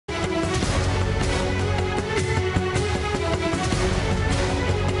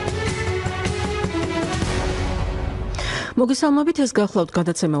მოგესალმებით, ეს გახლავთ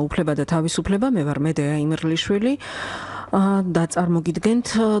გადაცემა უფლება და თავისუფლება. მე ვარ მედეა იმერლიშვილი. და წარმოგიდგენთ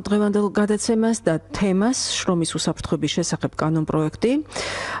დღევანდელ გადაცემას და თემას შრომის უსაფრთხოების შესახებ კანონპროექტი.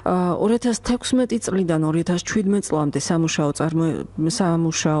 2016 წლიდან 2017 წლამდე სამუშაო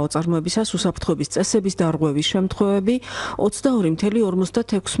წარმოებისას უსაფრთხოების წესების დარღვევის შემთხვევები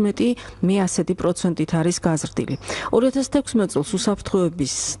 22.56% არის გაზრდილი. 2016 წელს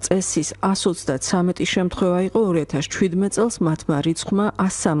უსაფრთხოების წესის 133 შემთხვევა იყო, 2017 წელს მათმა რიცხვმა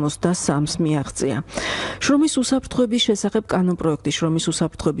 163-ს მიაღწია. შრომის უსაფრთხოების შესახებ კანონპროექტი შრომის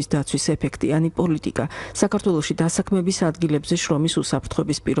უსაფრთხოების დაცვის ეფექტიანი პოლიტიკა საქართველოში დასაქმების ადგილებზე შრომის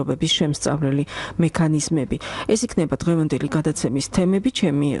უსაფრთხოების პირობების შემსწავლელი მექანიზმები. ეს იქნება დღევანდელი გადაცემის თემები.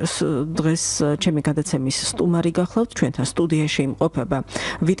 დღეს ჩემი გადაცემის სტუმარი გახლავთ. ჩვენთან სტუდიაში იმყოფება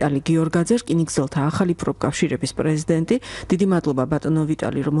ვიტალი გიორგაძე, რკინიგზელთა ახალი პროფკავშირების პრეზიდენტი. დიდი მადლობა ბატონო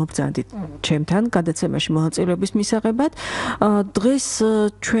ვიტალი, რომ მობრძანდით ჩემთან გადაცემაში მონაწილეობის მისაღებად. დღეს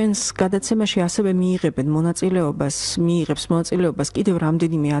ჩვენს გადაცემაში ასევე მიიღებს მონაწილეობას კიდევ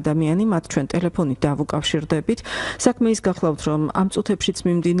რამდენიმე ადამიანი, მათ ჩვენ ტელეფონით დავუკავშირდებით. საქმე ის გახლავთ, რომ ამ წუთებშიც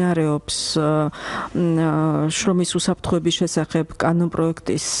მიმდინარეობს შრომის უსაფრთხოების შესახებ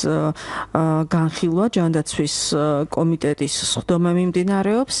კანონპროექტის განხილვა, ჯანდაცვის კომიტეტის სხდომა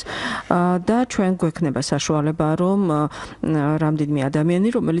მიმდინარეობს და ჩვენ გვექნება საშუალება, რომ რამდენიმე ადამიანი,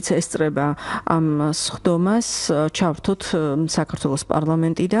 რომელიც ესწრება ამ სხდომას, ჩავრთოთ საქართველოს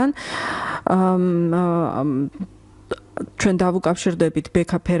პარლამენტიდან. ჩვენ დავუკავშირდებით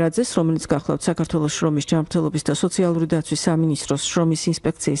ბექა ფერაძეს, რომელიც გახლავთ საქართველოს შრომის, ჯანმრთელობის და სოციალური დაცვის სამინისტროს შრომის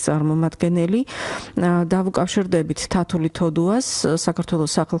ინსპექციის წარმომადგენელი. დავუკავშირდებით თათული თოდუას,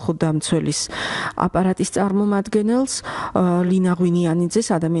 საქართველოს სახალხო დამცველის აპარატის წარმომადგენელს, ლინა ღვინიანიძეს,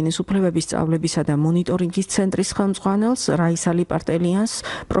 ადამიანის უფლებების სწავლებისა და მონიტორინგის ცენტრის ხელმძღვანელს, რაისალი პარტელიანს,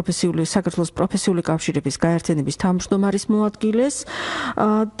 საქართველოს პროფესიული კავშირების გაერთიანების თავმჯდომარის მოადგილეს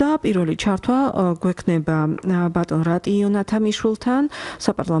და პირველი ჩართვა გვექნება ბატონ იონათამიშვილთან,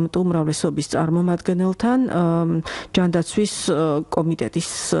 საპარლამენტო უმრავლესობის წარმომადგენელთან, ჯანდაცვის კომიტეტის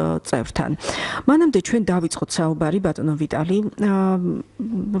წევრთან. მანამდე ჩვენ დავიწყოთ საუბარი, ბატონო ვიტალი.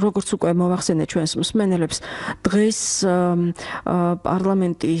 როგორც უკვე მოვახსენეთ ჩვენს მსმენელებს, დღეს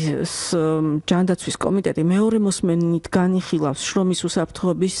პარლამენტის ჯანდაცვის კომიტეტი მეორე მოსმენით განიხილავს შრომის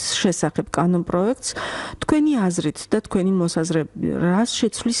უსაფრთხოების შესახებ კანონპროექტს. თქვენი აზრით და თქვენი მოსაზრებით, რას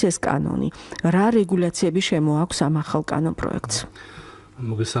შეცვლის ეს კანონი? რა რეგულაციები შემოაქვს ამ ახალ კანონპროექტს?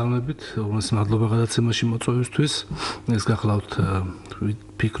 მოგესალმებით, მადლობა გადაცემაში მოწვევისთვის. ეს გახლავთ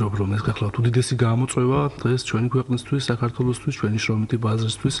ვფიქრობ, რომ ეს გახლავთ უდიდესი გამოწვევა დღეს ჩვენი ქვეყნისთვის, საქართველოსთვის, ჩვენი შრომითი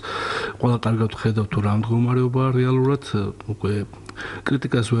ბაზრისთვის. ყველა კარგად ხედავთ თუ რა მდგომარეობაა რეალურად, უკვე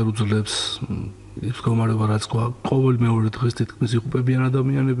კრიტიკას ვერ უძლებს ის მდგომარეობა, რაც ყოველ მეორე დღეს თითქმის იღუპებიან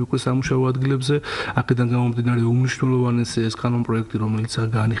ადამიანები უკვე სამუშაო ადგილებზე. აქედან გამომდინარე უმნიშვნელოვანესი ეს კანონპროექტი,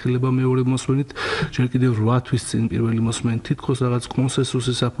 რომელიც განიხილება მეორე მოსმენით, ჯერ კიდევ 8 თვის წინ პირველი მოსმენით თითქოს რაღაც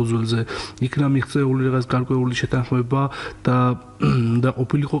კონსენსუსის საფუძველზე იქნა მიღწეული რაღაც გარკვეული შეთანხმება და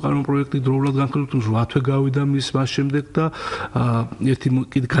ყოფილიყო კანონპროექტი დროულად განხილული, 8 თვე გავიდა მას შემდეგ და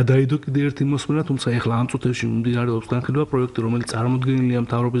გადაიდო კიდე ერთი მოსმენა, თუმცა ეხლა ამ წუთებში მიმდინარეობს განხილვა პროექტი, რომელიც წარმოდგენილია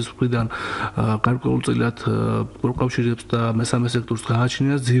მთავრობის მხრიდან გარკვეულწილად პროფკავშირებს და მესამე სექტორს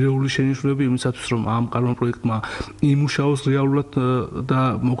გააჩნია ძირეული შენიშვნები იმისათვის, რომ ამ კანონპროექტმა იმუშაოს რეალურად და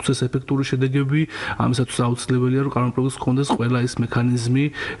მოგვცეს ეფექტური შედეგები. ამისათვის აუცილებელია, რომ კანონპროექტს ჰქონდეს ყველა ის მექანიზმი,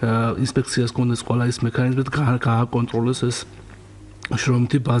 ინსპექციას ჰქონდეს ყველა ის მექანიზმი და გააკონტროლეს ეს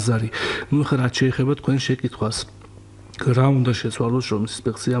შრომითი ბაზარი. ხა რაც შეეხება თქვენ შეკითხვას, რა უნდა შეცვალოს შრომის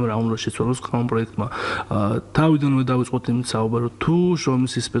ინსპექციამ, რა უნდა შეცვალოს კანონპროექტმა. თავიდანვე დავიწყოთ იმით საუბარი, თუ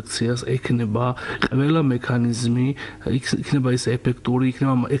შრომის ინსპექციას ექნება ყველა მექანიზმი, იქნება ის ეფექტური,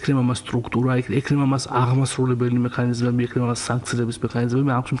 ექნება მას სტრუქტურა, ექნება მას აღმასრულებელი მექანიზმები, ექნება მას სანქციების მექანიზმები,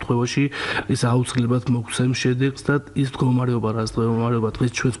 ამ შემთხვევაში ის აუცილებლად მოგცემს შედეგს და ის მდგომარეობა,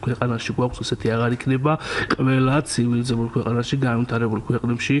 დღეს ჩვენს ქვეყანაში გვაქვს, ესეთი აღარ იქნება. ყველა ცივილიზებულ ქვეყანაში, განვითარებულ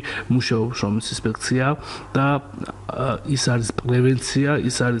ქვეყნებში მუშაობს შრომის ინსპექცია და ის არის პრევენცია,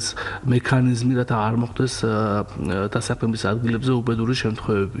 ის არის მექანიზმი, რათა არ მოხდეს დასაქმების ადგილებზე უბედური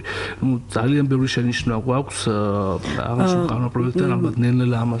შემთხვევები. ძალიან ბევრი შენიშვნა გვაქვს აღნიშნულ კანონპროექტთან, ალბათ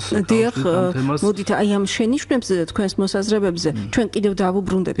ნელ-ნელა ამას თემას. მოდით აი ამ შენიშვნებზე და თქვენს მოსაზრებებზე ჩვენ კიდევ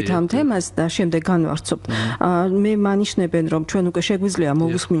დავუბრუნდებით ამ თემას და შემდეგ განვარცხობთ. მე მანიშნებენ, რომ ჩვენ უკვე შეგვიძლია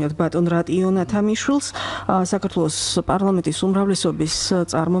მოვუსმინოთ ბატონ იონათამიშვილს, საქართველოს პარლამენტის უმრავლესობის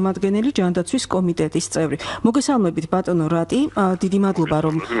წარმომადგენელი, ჯანდაცვის კომიტეტის წევრი. მოგესალმებით ბატონო რატი, დიდი მადლობა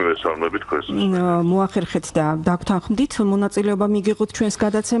რომ მოახერხეთ და დაგვთანხმდით მონაწილეობა მიგიღოთ ჩვენს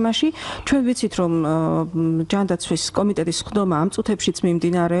გადაცემაში. ჩვენ ვიცით რომ ჯანდაცვის კომიტეტის ხდომა ამ წუთებშიც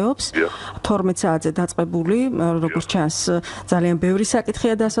მიმდინარეობს 12 საათზე დაწყებული, როგორც ჩანს ძალიან ბევრი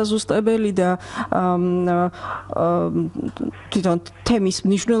საკითხია დასაზუსტებელი და თვითონ თემის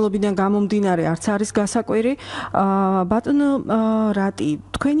მნიშვნელობიდან გამომდინარე არც არის გასაკვირი. ბატონო რატი,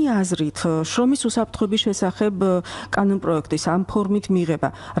 თქვენი აზრით შრომის უსაფრთხოების შესახებ კანონპროექტის ამ ფორმით მიღება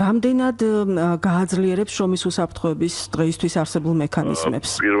რამდენად გააძლიერებს შრომის უსაფრთხოების დღეისთვის არსებულ მექანიზმებს?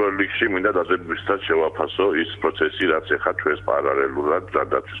 პირველ რიგში მინდა დადებისად შევაფასო ის პროცესი, რაც ეხლა ჩვენს პარალელურად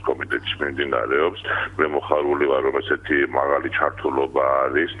დაცვის კომიტეტში მიმდინარეობს. მე მოხარული ვარ, რომ ესეთი მაღალი ჩართულობა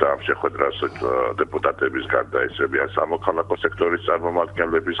არის და ამ შეხვედრას დეპუტატების გარდა ესებია სამოქალაქო სექტორის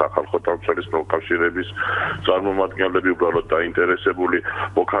წარმომადგენლები, სახალხო დამცველის პროფკავშირების წარმომადგენლები, უბრალოდ დაინტერესებული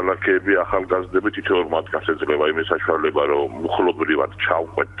მოქალაქეები, ახალგაზრდები, თითოეულ მათგანს ეძლევა იმის საშუალება, რომ მუხლობრივად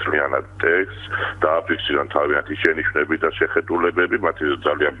ჩავყვეთ თლიანად ტექსტს და აფიქსირონ თავიანთი შენიშვნები და შეხედულებები, მათი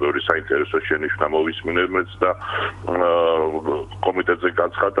ძალიან ბევრი საინტერესო შენიშვნა მოვისმინებთ და კომიტეტზე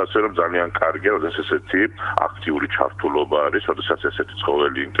გაცხადდა ასე, რომ ძალიან კარგია, როდესაც ესეთი აქტიური ჩართულობა არის, როდესაც ესეთი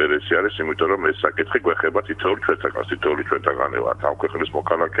ცხოველი ინტერესი არის, იმიტომ რომ ეს საკითხი გვეხება თითოეულ ჩვენთაგანს, თითოეული ჩვენთაგანი ვართ ამ ქვეყნის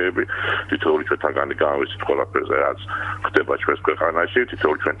მოქალაქეები, თითოეული ჩვენთაგანი გამოვიცით ყველაფერზე, რაც ხდება ჩვენს ქვეყანაში,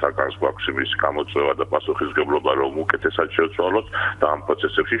 თითოეული ჩვენთაგანს გვაქვს იმის გამოწვევა და პასუხისმგებლობა, რომ უკეთესად შევცვალოთ და ამ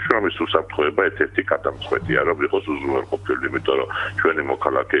პროცესებში შრომის უსაფრთხოება ერთ-ერთი გადამწყვეტია, რომ იყოს უზრუნველყოფილი, იმიტომ რომ ჩვენი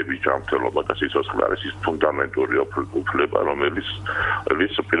მოქალაქეების ჯანმრთელობა და სიცოცხლე არის ის ფუნდამენტური უფლება, რომელიც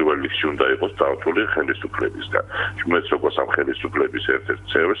პირველ რიგში უნდა იყოს თათული ხელისუფლებისგან. მეც როგორც ამ ხელისუფლების ერთ-ერთ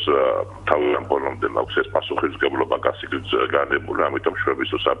წევრს თავიდან ბოლომდე მაქვს ეს პასუხისმგებლობა განებული, ამიტომ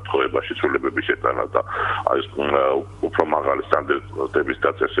შრომის უსაფრთხოებაში ცვლილებების შეტანა და ეს უფრო მაღალი სტანდარტების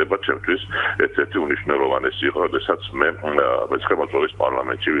დაწესება ჩვენთვის ერთ-ერთი უნიშნელოვანესი იყო, როდესაც მე მეცხემოწვევის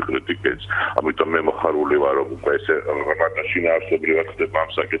პარლამენტში ვიყრიდი გენს. ამიტომ მე მოხარული ვარ, რომ უკვე ესე შინაარსობრივად ხდება ამ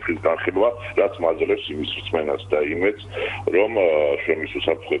საკითხის განხილვა, რაც მაძლევს იმის რწმენას და იმედს, რომ შრომის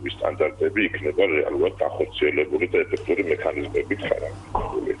უსაფრთხოების სტანდარტები იქნება რეალურად განხორციელებული და ეფექტური მექანიზმებით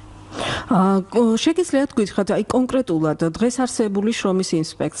ხარაგული. შეგიძლიათ გითხრათ, აი კონკრეტულად დღეს არსებული შრომის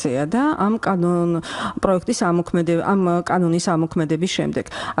ინსპექცია და ამ კანონპროექტის ამ კანონის ამოქმედების შემდეგ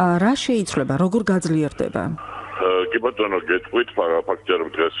რა შეიცვლება, როგორ გაძლიერდება? კი ბატონო, გეტყვით, ფაქტია რომ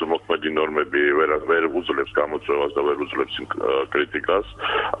დღეს მოქმედი ნორმები ვერ უძლებს გამოწვევას და ვერ უძლებს კრიტიკას.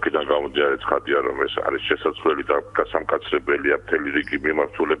 აქედან გამომდინარე ცხადია, რომ ეს არის შესაძლებელი და გასამკაცრებელია მთელი რიგი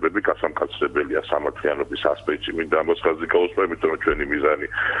მიმართულებები, გასამკაცრებელია სამართლიანობის ასპექტი, მინდა ამას ხაზი გაუსვა, იმიტომ რომ ჩვენი მიზანი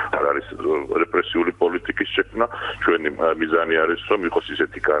არ არის რეპრესიული პოლიტიკის შექმნა, ჩვენი მიზანი არის, რომ იყოს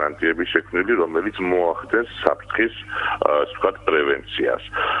ისეთი გარანტიები შექმნილი, რომელიც მოახდენს საფრთხის, ასე ვთქვათ, პრევენციას,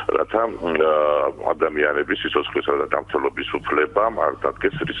 რათა ადამიანების სიცოცხლისა და დამცველობის უფლება არ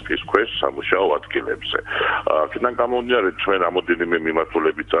დადგეს რისკის ქვეშ სამუშაო ადგილებზე. აქედან გამომდინარე, ჩვენ რამოდენიმე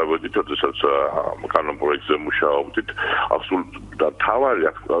მიმართულებით წავედით, როდესაც კანონპროექტზე მუშაობდით, და თავარი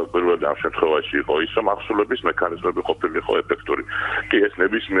პირველად ამ შემთხვევაში იყო ის, რომ ახსულების მექანიზმები ყოფილიყო ეფექტური. კი ეს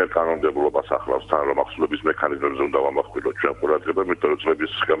ნებისმიერ კანონმდებლობას ახლავს თან, რომ ახსულების მექანიზმებზე უნდა ვამახვილოთ ჩვენ ყურადღება, იმიტომ რომ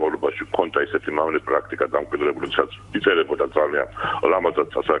წლების განმავლობაში მქონდა ისეთი მავნე პრაქტიკა დამკვიდრებული, სადაც იწერებოდა ძალიან ლამაზად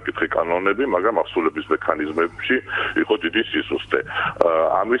საკითხი კანონები, მაგრამ ახსულების მექანიზმებში იყო დიდი სიზუსტე.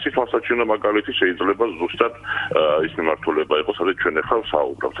 ამისი თვალსაჩინო მაგალითი შეიძლება ზუსტად ის მიმართულება იყოს, სადაც ჩვენ ახლა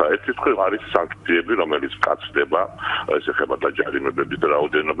ვსაუბრობთ. ერთ რიცხვი არის სანქციები, რომელიც კაცდება, ეს ეხება დაჯარიმებების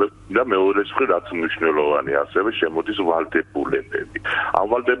რაოდენობებს და მეორე რიცხვი, რაც მნიშვნელოვანი ასევე შემოდის ვალდებულებები. ამ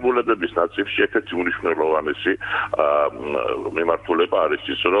ვალდებულებების ნაწილში ერთ-ერთი უნიშნელოვანესი მიმართულება არის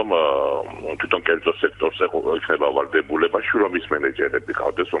ის, რომ თვითონ კერძო სექტორზე იქნება ვალდებულება შრომის მენეჯერები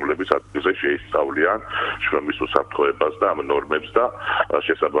ყავდეს, რომლებიც ადგილზე შეისწავლიან შრომის უსაფრთხოებას და ამ ნორმებს და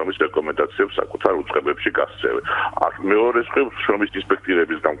შესაბამის რეკომენდაციებს საკუთარ უწყებებში გასცევენ. მეორე რიცხვი შრომის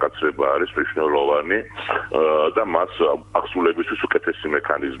ინსპექტირების გამკაცრება არის მნიშვნელოვანი და მას ახსულებისთვის უკეთესი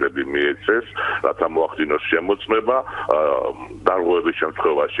მექანიზმები მიეცეს, რათა მოახდინოს შემოწმება, დარღვევების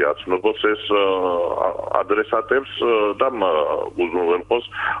შემთხვევაში აცნობოს ეს ადრესატებს და უზრუნველყოს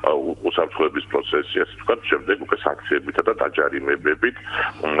უსაფრთხოების პროცესი, ასე ვთქვათ, შემდეგ უკვე სანქციებითა და დაჯარიმებებით,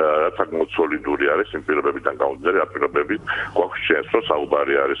 რაც საკმაოდ სოლიდური არის იმ პირობებიდან გამომდინარე, ამ პირობებით გვაქვს შენს, რომ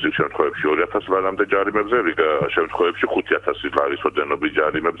საუბარი არის იმ შემთხვევებში 2000 ლარამდე ჯარიმებზე, შემთხვევებში 5000 ლარის ოდენობის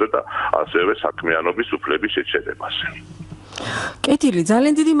ჯარიმებზე და ასევე საქმიანობის უფლების შეჩერებაზე. კეთილი,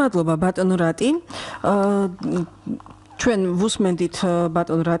 ძალიან დიდი მადლობა ბატონო რატი. ჩვენ ვუსმენდით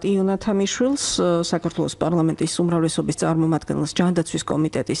ბატონ რატიონათამიშვილს, საქართველოს პარლამენტის უმრავლესობის წარმომადგენელს, ჯანდაცვის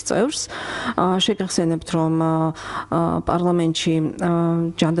კომიტეტის წევრს. შეგახსენებთ, რომ პარლამენტში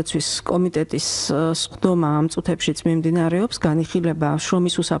ჯანდაცვის კომიტეტის სხდომა ამ წუთებშიც მიმდინარეობს, განიხილება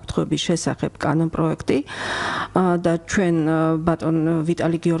შრომის უსაფრთხოების შესახებ კანონპროექტი და ჩვენ ბატონ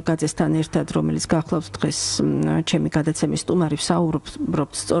ვიტალი გიორგაძესთან ერთად, რომელიც გახლავთ დღეს ჩემი გადაცემის სტუმარი,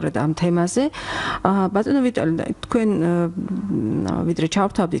 ვსაუბრობთ სწორედ ამ თემაზე. ბატონო ვიტალი, თქვენ ვიდრე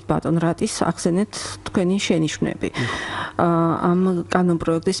ჩავთავდით ბატონ რატის, ახსენეთ თქვენი შენიშვნები ამ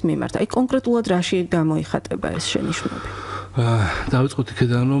კანონპროექტის მიმართ. აი კონკრეტულად რაში გამოიხატება ეს შენიშვნები? დავიწყოთ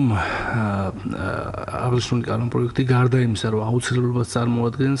იქიდან, რომ აღნიშნული კანონპროექტი გარდა იმისა, რომ აუცილებლობას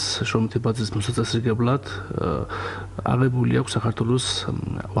წარმოადგენს შრომითებაძის მოსაწესრიგებლად, აღებული აქვს საქართველოს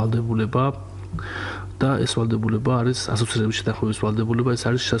ვალდებულება და ეს ვალდებულება არის ასოცირების შეთანხმების ვალდებულება, ეს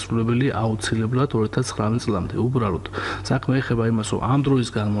არის შესაძლებელი აუცილებლად 2019 წლამდე. უბრალოდ საქმე ეხება იმას, რომ ამ დროის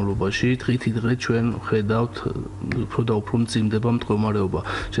განმავლობაში დღითიდღე ჩვენ ხედავთ უფრო და უფრო მძიმდება მდგომარეობა.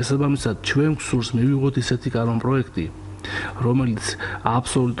 შესაბამისად, ჩვენ გვსურს მივიღოთ ისეთი კანონპროექტი, რომელიც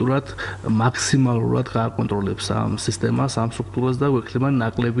აბსოლუტურად მაქსიმალურად გააკონტროლებს ამ სისტემას, ამ სტრუქტურას და გვექნება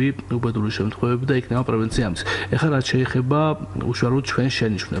ნაკლები უბედური შემთხვევები და იქნება პრევენცია ამის. ეხლა რაც შეეხება უშუალოდ ჩვენ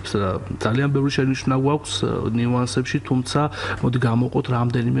შენიშვნებს, ძალიან ბევრი შენიშვნა გვაქვს ნიუანსებში, თუმცა მოდი გამოვყოთ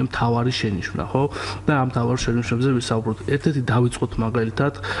რამდენიმე მთავარი შენიშვნა, ხო? და ამ მთავარ შენიშვნებზე ვისაუბროთ. ერთ-ერთი დავიწყოთ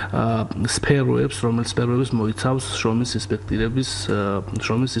მაგალითად სფეროებს, რომელიც სფეროებს მოიცავს შრომის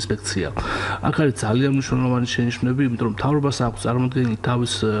ინსპექცია. აქ არის ძალიან მნიშვნელოვანი შენიშვნები, იმიტომ მთავრობას აქვს წარმოდგენილი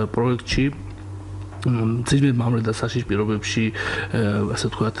თავის პროექტში ძირითადად მამრე და საშიში პირობებში, ასე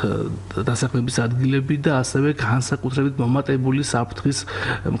ვთქვათ, დასაქმების ადგილები და ასევე განსაკუთრებით მომატებული საფრთხის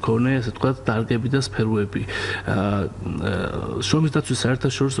მქონე, ასე ვთქვათ, დარგები და სფეროები. შრომის დაცვის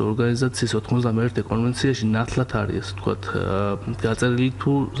საერთაშორისო ორგანიზაციის 91 კონვენციაში ნათლად არის, ასე ვთქვათ, გაწერილი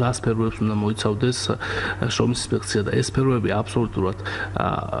თუ რა სფეროებს უნდა მოიცავდეს შრომის ინსპექცია და ეს სფეროები აბსოლუტურად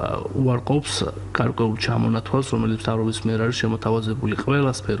უარყოფს გარკვეულ ჩამონათვალს, რომელიც მთავრობის მიერ არის შემოთავაზებული.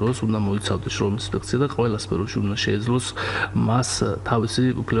 ყველა სფეროს უნდა მოიცავდეს შრომის ინსპექცია და ყველა სფეროში უნდა შეეძლოს მას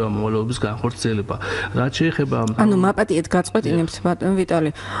თავისი უფლება-მოვალეობის განხორციელება. რაც შეეხება ანუ მაპატიეთ გაწყვეტინებთ ბატონ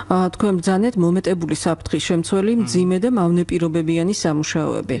ვიტალი, თქვენ ბრძანეთ მომეტებული საფრთხის შემცველი, მძიმე და მავნე პირობებიანი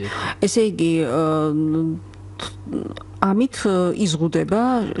სამუშაოები. ესე იგი ამით იზღუდება,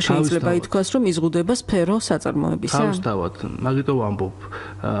 შეიძლება ითქვას, რომ იზღუდება სფერო საწარმოებისა. თავისთავად, მაგიტო ვამბობ,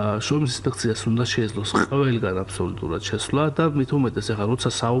 შრომის ინსპექციას უნდა შეეძლოს ყველგან აბსოლუტურად შესვლა და მით უმეტეს ახლა როცა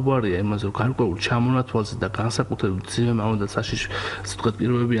საუბარია იმაზე, რომ გარკვეულ ჩამონათვალზე და განსაკუთრებით ძიმე მავნე და საშიში, ასე ვთქვათ,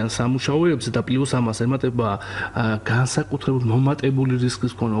 პირობებიან სამუშაოებზე და პლუს ამას ემატება განსაკუთრებით მომატებული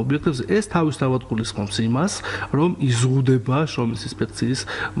რისკის მქონე ობიექტებზე, ეს თავისთავად გულისხმობს იმას, რომ იზღუდება შრომის ინსპექციის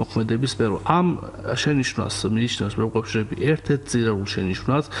მოქმედების სფერო. ამ შენიშვნას მიიჩნევს პროფკავშირები ერთ-ერთ ძირეულ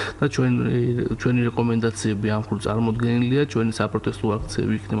შენიშვნას და ჩვენი რეკომენდაციები ამ ხურ წარმოდგენილია, ჩვენი საპროტესტო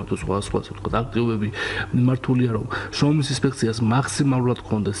აქციები იქნება თუ სხვა ვთქვათ, აქტივობები მიმართულია, რომ შრომის ინსპექციას მაქსიმალურად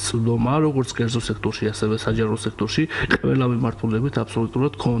ჰქონდეს წვდომა, როგორც კერძო სექტორში, ასევე საჯარო სექტორში, ყველა მიმართულებით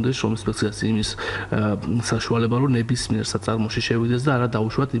აბსოლუტურად ჰქონდეს შრომის ინსპექციას იმის საშუალება, რომ ნებისმიერ საწარმოში შევიდეს და არა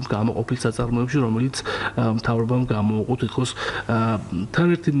დაუშვათ იმ გამოყოფილ საწარმოებში, რომელიც მთავრობამ გამოუყო თითქოს თან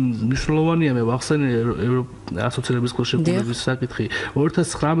ერთი მნიშვნელოვანია, მე ვახსენე ასოცირების კლუბების საკითხი.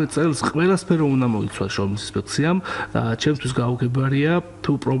 2019 წელს ყველა სფერო უნდა მოიცვას შრომის ინსპექციამ. ჩემთვის გაუგებარია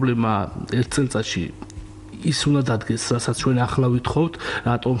თუ პრობლემა ერთ წელწადში ის უნდა დადგეს, რასაც ჩვენ ახლა ვითხოვთ,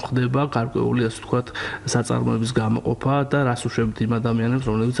 რატომ ხდება გარკვეული, ასე ვთქვათ, საწარმოების გამოყოფა და რას უშვებთ იმ ადამიანებს,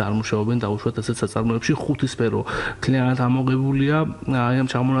 რომლებიც არ მუშაობენ დაუშვათ ასეთ საწარმოებში. ხუთი სფერო მთლიანად ამოღებულია აი ამ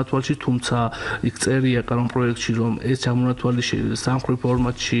ჩამონათვალში, თუმცა იქ წერია კანონპროექტში, რომ ეს ჩამონათვალი სამხრეთ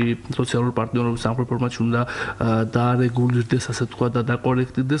ფორმატში, სოციალური პარტნიორობის სამხრეთ ფორმატში უნდა დაარეგულირდეს, ასე ვთქვათ, და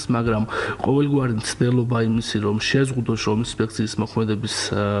დაკორექტირდეს, მაგრამ ყოველგვარი მცდელობა იმისი, რომ შეზღუდოს შრომის ინსპექციის მოქმედების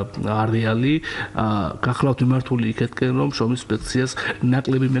არეალი, გახლავთ მიმართული იქეთკენ, რომ შრომის ინსპექციას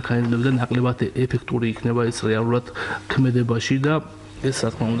ნაკლები მექანიზმები და ნაკლებად ეფექტური იქნება ის რეალურად ქმედებაში და ეს რა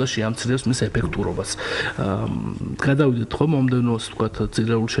თქმა უნდა შეამცირებს მის ეფექტურობას. გადავიდეთ ხო მომდევნო, ასე ვთქვათ,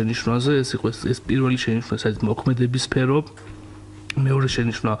 ძირეულ შენიშვნაზე, ეს იყო ეს პირველი შენიშვნა, სადაც მოქმედების სფერო. მეორე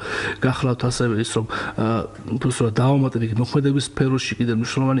შენიშვნა გახლავთ ასევე ის, რომ უბრალოდ დაავადების მოქმედების სფეროში კიდევ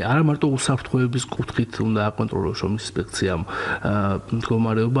მნიშვნელოვანი არა მარტო უსაფრთხოების კუთხით უნდა აკონტროლოს შრომის ინსპექციამ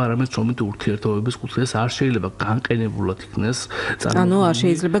მდგომარეობა, არამედ შრომით ურთიერთობების კუთხით. ეს არ შეიძლება განყენებულად იქნეს. ანუ არ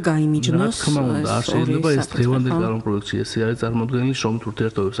შეიძლება გაიმიჯნოს. რა თქმა უნდა, არ შეიძლება ეს დღევანდელ კანონპროექტში ესე არის წარმოდგენილი, შრომით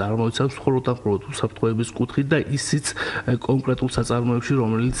ურთიერთობებს არ მოიცავს მხოლოდ უსაფრთხოების კუთხით და ისიც კონკრეტულ საწარმოებში,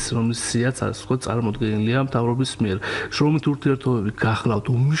 რომელიც სიაც ასე ვთქვათ წარმოდგენილია მთავრობის მიერ. შრომით ურთიერთობები გახლავთ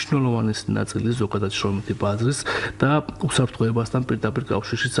უმნიშვნელოვანესი ნაწილი ზოგადად შრომითი ბაზრის და უსაფრთხოებასთან პირდაპირ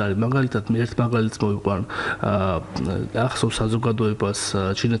კავშირშიც არის. მაგალითად, მე ერთ მაგალითს მოვიყვან ახსოვს საზოგადოებას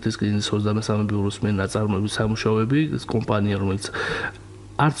ჩინეთის კინოს 23 ბიუროს მე ნაწარმოების სამუშაოები, ეს კომპანია, რომელიც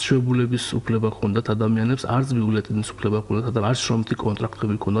არც შეებულების უფლება ჰქონდათ ადამიანებს, არც ბიულეტენის უფლება ჰქონდათ და არც შრომითი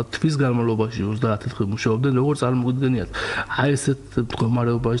კონტრაქტები ჰქონდათ. თვის განმავლობაში 30 დღე მუშაობდნენ, როგორც წარმოგიდგენიათ. აი ესეთ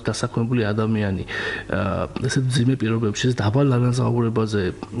მდგომარეობაში დასაქმებული ადამიანი, ესეთ მძიმე პირობებში, ეს დაბალ ანაზღაურებაზე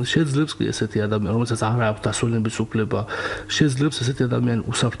შეძლებს კი ესეთი ადამიანი, რომელსაც არ აქვს დასვენების უფლება, შეძლებს ესეთი ადამიანი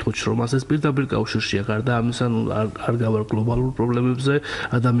უსაფრთხოდ შრომას. ეს პირდაპირ კავშირშია, გარდა ამისა, არ გავარ გლობალურ პრობლემებზე,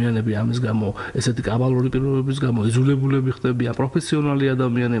 ადამიანები ამის გამო, ესეთი კაბალური პირობების გამო იზოლებულები ხდებიან, პროფესიონალი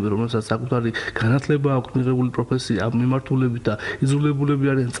ადამიანები, რომელსაც საკუთარი განათლება აქვს მიღებული პროფესია მიმართულებით და იზოლებულები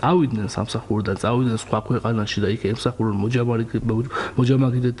არიან, წავიდნენ სამსახურიდან, წავიდნენ სხვა ქვეყანაში და იქ ემსახურონ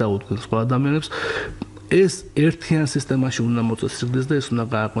მოჯამაგირედ დაუდგნენ სხვა ადამიანებს. ეს ერთიან სისტემაში უნდა მოწესრიგდეს და ეს უნდა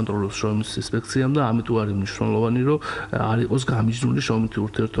გააკონტროლოს შრომის ინსპექციამ და ამიტომ არის მნიშვნელოვანი, რომ არ იყოს გამიჯნული შრომითი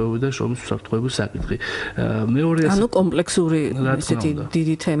ურთიერთობები და შრომის უსაფრთხოების საკითხი. მეორე ანუ კომპლექსური ესეთი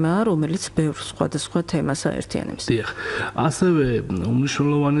დიდი თემაა, რომელიც ბევრ სხვადასხვა თემას აერთიანებს. დიახ. ასევე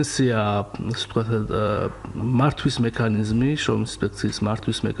უმნიშვნელოვანესია, ასე ვთქვათ, მართვის მექანიზმი, შრომის ინსპექციის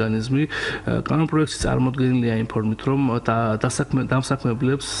მართვის მექანიზმი. კანონპროექტში წარმოდგენილია იმ ფორმით, რომ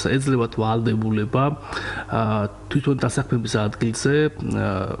დამსაქმებლებს ეძლებათ ვალდებულება თვითონ დასაქმების ადგილზე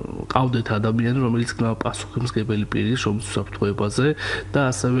ყავდეთ ადამიანი, რომელიც იქნება პასუხისმგებელი პირი შრომის უსაფრთხოებაზე და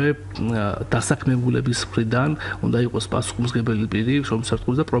ასევე დასაქმებულების მხრიდან უნდა იყოს პასუხისმგებელი პირი შრომის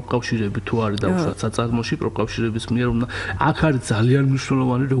უსაფრთხოებაზე და პროფკავშირები თუ არის დაუშვათ საწარმოში, პროფკავშირების მიერ უნდა აქ არის ძალიან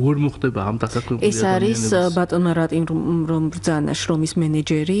მნიშვნელოვანი, როგორ მოხდება ამ დასაქმებული ადამიანების. ეს არის ბატონმა რატიმ რომ ბრძანა შრომის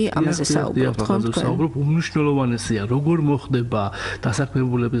მენეჯერი, ამაზე საუბრობთ ხო? საუბრობ, უმნიშვნელოვანესია, როგორ მოხდება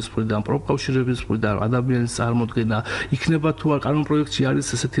დასაქმებულების მხრიდან, პროფკავშირების მხრიდან ადამიანის წარმოდგენა. იქნება თუ არ კანონპროექტში არის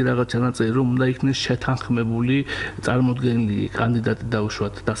ესეთი რაღაც ჩანაწერი, რომ უნდა იქნეს შეთანხმებული წარმოდგენილი კანდიდატი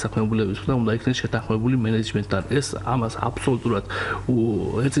დაუშვათ დასაქმებულების მხრიდან, უნდა იქნეს შეთანხმებული მენეჯმენტთან. ეს ამას აბსოლუტურად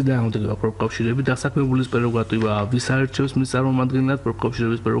ეწინააღმდეგება პროფკავშირები, დასაქმებულის პრეროგატივა, ვის აერჩევს მის წარმომადგენლად,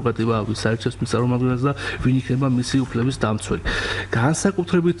 პროფკავშირების პრეროგატივა, ვის აერჩევს მის წარმომადგენლად და ვინ იქნება მისი უფლების დამცველი.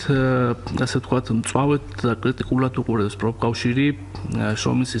 განსაკუთრებით, ასე ვთქვათ, მწვავედ და კრიტიკულად უყურებს პროფკავშირი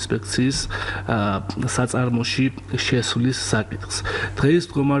შრომის ინსპექციის საწარმოში შესვლის საკითხს. დღეს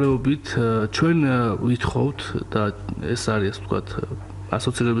მდგომარეობით ჩვენ ვითხოვთ და ეს არის, ასე ვთქვათ,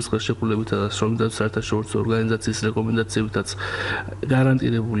 ასოცირების ხელშეკრულებითა და შრომის საერთაშორისო ორგანიზაციის რეკომენდაციებითაც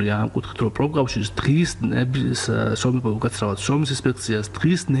გარანტირებულია ამ კუთხით, რომ პროფკავშირის დღის შრომის ინსპექციას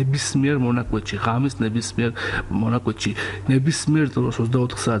დღის ნებისმიერ მონაკვეთში, ღამის ნებისმიერ მონაკვეთში, ნებისმიერ დროს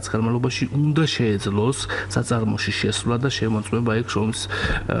 24 საათის განმავლობაში უნდა შეეძლოს საწარმოში შესვლა და შემოწმება იქ შრომის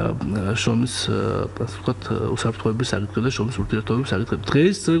ასე ვთქვათ, უსაფრთხოების საკითხი და შრომის ურთიერთობების საკითხი.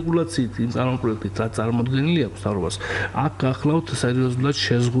 დღეს რეგულაციით იმ კანონპროექტით, რაც წარმოდგენილი აქვს მთავრობას, აქ გახლავთ სერიოზულად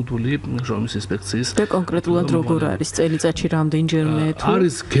შეზღუდული შრომის ინსპექციის და კონკრეტულად როგორ არის წელიწადში რამდენჯერმე თუ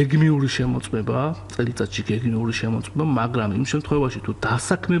არის გეგმიური შემოწმება, წელიწადში გეგმიური შემოწმება, მაგრამ იმ შემთხვევაში თუ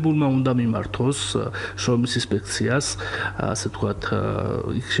დასაქმებულმა უნდა მიმართოს შრომის ინსპექციას, ასე ვთქვათ,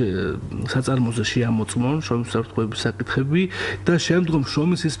 იქ საწარმოზე შეამოწმონ შრომის უსაფრთხოების საკითხები და შემდგომ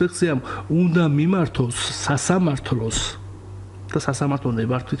შრომის ინსპექციამ უნდა მიმართოს სასამართლოს და სასამართლო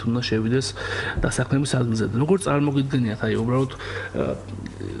ნებართვით უნდა შევიდეს დასაქმების ადგილზე. როგორ წარმოგიდგენიათ, აი უბრალოდ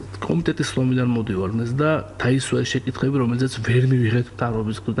კომიტეტის ლომიდან მოდივარ მეს და დაისვა შეკითხები, რომელზეც ვერ მივიღეთ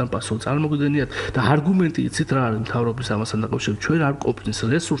მთავრობის მხრიდან პასუხს. წარმოგიდგენიათ და არგუმენტი იცით რა არის მთავრობის ამასთან დაკავშირებით. ჩვენ არ ყოფნის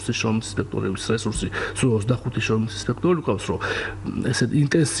რესურსი შრომის ინსპექტორების რესურსი, სულ 25 შრომის ინსპექტორი გვყავს, რომ ესეთ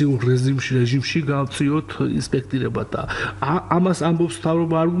ინტენსიურ რეჟიმში გავწიოთ ინსპექტირება და ამას ამბობს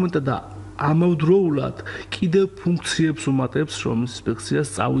მთავრობა არგუმენტად და ამავდროულად კიდევ ფუნქციებს უმატებს შრომის ინსპექციას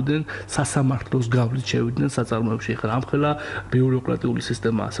წავიდნენ სასამართლოს გავლით შევიდნენ საწარმოებში. ახლა ამხელა ბიუროკრატიული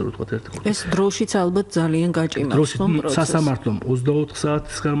სისტემა, ასე რომ ვთქვათ, ერთი კუთხით. ეს დროშიც ალბათ ძალიან გაჭიმავს ხომ პროცესს. სასამართლომ 24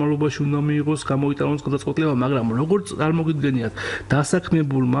 საათის განმავლობაში უნდა მიიღოს გამოიტანოს გადაწყვეტილება, მაგრამ როგორც წარმოგიდგენიათ,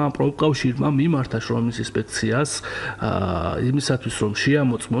 დასაქმებულმა პროფკავშირმა მიმართა შრომის ინსპექციას იმისათვის, რომ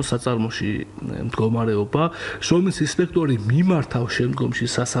შეამოწმოს საწარმოში მდგომარეობა, შრომის ინსპექტორი მიმართა შემდგომში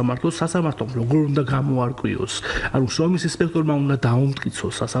სასამართლოს როგორ უნდა გამოარკვიოს. ანუ შრომის ინსპექტორმა უნდა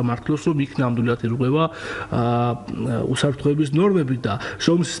დაუმტკიცოს სასამართლოს, რომ იქ ნამდვილად ირღვევა უსაფრთხოების ნორმები და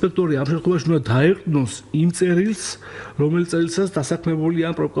შრომის ინსპექტორი ამ შემთხვევაში უნდა დაეყრდნოს იმ წერილს, რომელიც წერილსაც დასაქმებული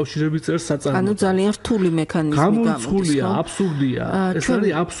ან პროფკავშირები წერს საწარმოში. ანუ ძალიან რთული მექანიზმი გამოდის, აბსურდია. ეს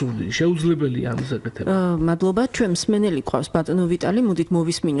არის აბსურდი, შეუძლებელია ამის საკეთება. მადლობა, ჩვენ მსმენელი ყავს ბატონო ვიტალი, მოდით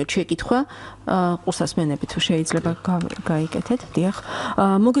მოვისმინოთ შეკითხვა. ყურსასმენები თუ შეიძლება გაიკეთეთ, დიახ.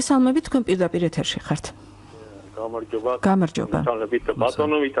 მოგესალმებით, თქვენ პირდაპირ ეთერში ხართ. გამარჯობა.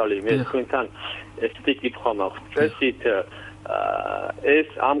 ბატონო ვიტალი, მე თქვენთან ესეთი კითხვა მაქვს. წესით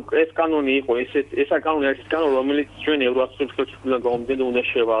ეს კანონი იყო, ეს კანონი არის კანონი, რომელიც ჩვენ ევროასოციაციიდან გამომდინარე უნდა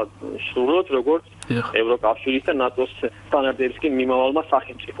შევასრულოთ, როგორც ევროკავშირის და ნატოს სტანდარტებისგან მიმავალმა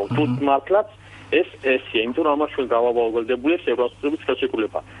სახელმწიფომ. თუ მართლაც ესია, იმიტომ რომ ამას ჩვენ გავავალდებულებ ევროასოციაციის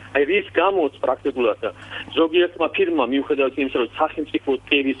ხელშეკრულება. აი რის გამოც პრაქტიკულად ზოგიერთმა ფირმამ მიუხედავად იმისა, რომ სახელმწიფო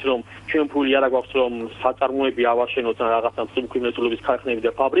ტირის რომ ჩვენ ფული არ აქვს რომ საწარმოები ავაშენოთ ან რაღაცა მსუბუქებელობის ქარხნები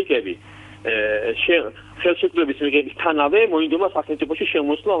და ფაბრიკები ხელშეკრულების მიღებისთანავე მოინდომა სახელმწიფოში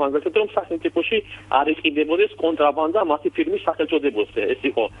შემოსვლა, მაგალითად რომ სახელმწიფოში არ იყიდებოდეს კონტრაბანდა მათი ფირმის სახელწოდებაზე. ეს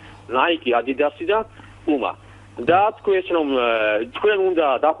იყო Nike, Adidas და Puma. და თქვენს რომ თქვენ უნდა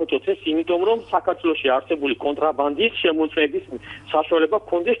დახვეწოთ ეს, იმიტომ რომ საქართველოში არსებული კონტრაბანდის შემოწმების საშუალება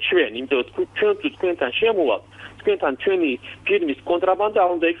გქონდეს ჩვენ, იმიტომ რომ ჩვენ თუ თქვენთან შემოვალთ, თქვენთან ჩვენი ფირმის კონტრაბანდა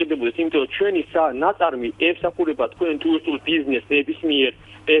არ უნდა იყიდებოდეს, იმიტომ რომ ჩვენი ნაწარმი ემსახურება თქვენ ტურისტულ ბიზნესს ნებისმიერ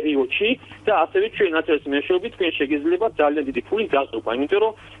პერიოდში და ასევე ჩვენაც ეს მეშვეობით თქვენ შეგიძლიათ ძალიან დიდი ფული გაზრობა, იმიტომ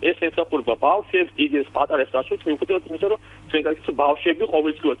რომ ეს ემსახურება ბავშვებს, დიდებს, პატარებს, რასაც მიუხედავად იმისა, რომ ჩვენ გაიქცეთ ბავშვები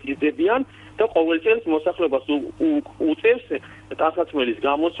ყოველწლიურად იზრდებიან და ყოველ წელს მოსახლეობას უწევს დასაცმელის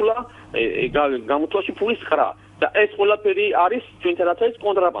გამოთვლაში ფულის ყრა და ეს ყველაფერი არის ჩვენთან რაც არის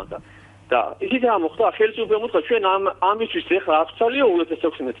კონტრაბანდა. და ისიც ამოხდა ხელისუფლებამ მოხდა ჩვენ ამისთვის ეხლა აღწალია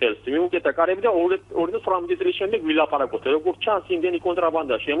 2016 წელს მიმუკეთა კარები და 2018 წლის შემდეგ ვილაპარაკოთ როგორც ჩანს იმდენი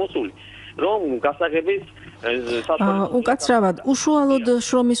კონტრაბანდა შემოსული რომ გასაღების უკაცრავად უშუალოდ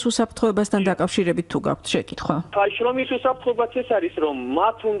შრომის უსაფრთხოებასთან დაკავშირებით თუ გაქვთ შეკითხვა? აი შრომის უსაფრთხოებაც ეს არის რომ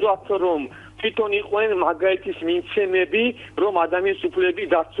მათ უნდათ რომ თვითონ იყვნენ მაგალითის მიმცემები, რომ ადამიანის უფლებები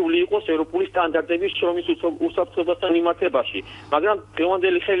დაცული იყოს ევროპული სტანდარტების შრომის უსაფრთხოებასთან მიმართებაში. მაგრამ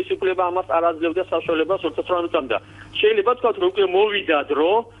დღევანდელი ხელისუფლება ამას არ აძლევდა საშუალებას 2018 წლამდე. შეიძლება თქვათ, რომ უკვე მოვიდა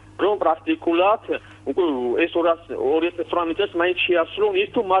დრო, რომ პრაქტიკულად უკვე ეს 2018 წელს მაინც შეასრულონ ის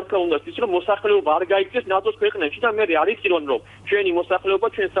თუ მართლა უნდა ის რომ მოსახლეობა არ გაიქცეს ნატოს ქვეყნებში და მე არის ისწრონ რომ ჩვენი მოსახლეობა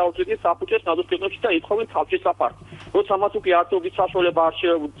ჩვენ საოცრად საფუჭეს ნატოს ქვეყნებში და ითხოვენ თავშესაფარს. როცა მათ უკვე არტობის საშუალება არ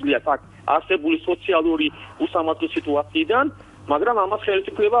შეუძლიათ აქ არსებული სოციალური უსამართლო სიტუაციიდან, მაგრამ ამას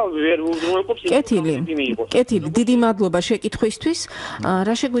ხელისუფლება ვერ უზრუნველყოფს. კეთილი, დიდი მადლობა შეკითხვისთვის.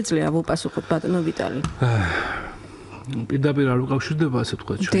 რა შეგვიძლია ვუპასუხოთ ბატონო ვიტალი? პირდაპირ არ უკავშირდება ასე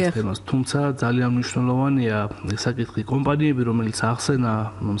ვთქვათ ჩვენს თემას, თუმცა ძალიან მნიშვნელოვანია საკითხი კომპანიები, რომელიც ახსენა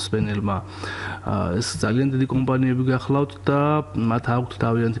მსმენელმა, ეს ძალიან დიდი კომპანიები გახლავთ და მათ აქვთ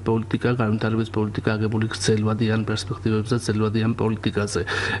თავიანთი პოლიტიკა, განვითარების პოლიტიკა აგებული გრძელვადიან პერსპექტივებზე, გრძელვადიან პოლიტიკაზე.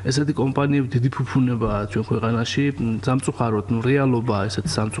 ესეთი კომპანიები დიდი ფუფუნებაა ჩვენ ქვეყანაში, სამწუხაროდ, რეალობა, ესეთი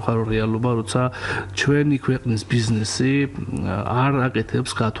სამწუხარო რეალობა, როცა ჩვენი ქვეყნის ბიზნესი არ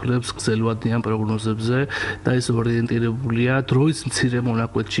აკეთებს, გათვლებს გრძელვადიან პროგნოზებზე და ეს ორიენტირებულია დროის მცირე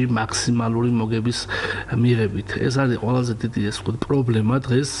მონაკვეთში მაქსიმალური მოგების მიღებით. ეს არის ყველაზე დიდი ეს ვთქვათ პრობლემა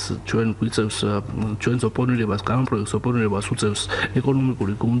დღეს ჩვენ გვიწევს ჩვენს ოპონირებას, კანონპროექტს ოპონირებას უწევს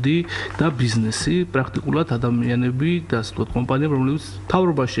ეკონომიკური გუნდი და ბიზნესი, პრაქტიკულად ადამიანები და ასე ვთქვათ კომპანიები, რომლებიც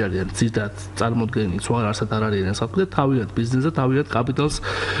მთავრობაში არიან, ძირითადად წარმოდგენილი, სხვა არსად არ არიან საქმე, თავიანთ ბიზნესზე, თავიანთ კაპიტალს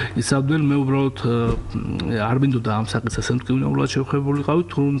იცავდნენ. მე უბრალოდ არ მინდოდა ამ საკითხს ემტკივნეულად შევხვებულიყავით,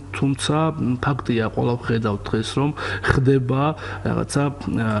 თუმცა ფაქტია, ყველა ვხედავთ დღეს რომ ხდება რაღაცა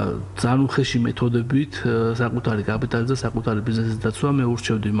ძალიან უხეში მეთოდებით საკუთარი კაპიტალის და საკუთარი ბიზნესის დაცვა. მე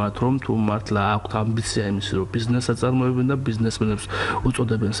ურჩევდი მათ რომ თუ მართლა აქვთ ამბიცია იმისი რომ ბიზნესს აწარმოებენ და ბიზნესმენებს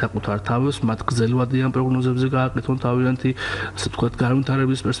უწოდებენ საკუთარ თავს, მათ გრძელვადიან პროგნოზებზე გააკეთონ თავიანთი ასე ვთქვათ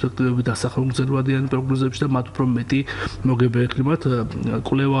განვითარების პერსპექტივები და დასახელონ გრძელვადიან პროგნოზებში და მათ უფრო მეტი მოგება ექნებათ.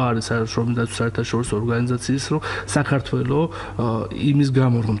 კვლევა არის შრომის დაცვის საერთაშორისო ორგანიზაციის, რომ საქართველოს იმის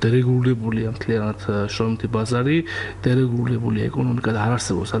გამო რომ დერეგულირებულია მთლიანად შრომითი ბაზარი, დერეგულირებული ეკონომიკა და არ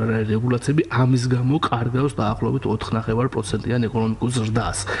არსებობს არანაირი რეგულაციები, ამის გამო კარგავს დაახლოებით 4.5%-იან ეკონომიკურ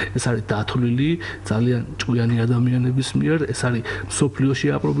ზრდას. ეს არის დათვლილი ძალიან ჭკვიანი ადამიანების მიერ, ეს არის მსოფლიოში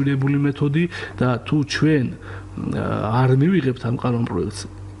აპრობირებული მეთოდი და თუ ჩვენ არ მივიღებთ ამ კანონპროექტს,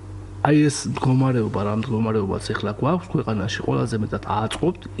 აი ეს მდგომარეობა, რა მდგომარეობაც ახლა გვაქვს ქვეყანაში, ყველაზე მეტად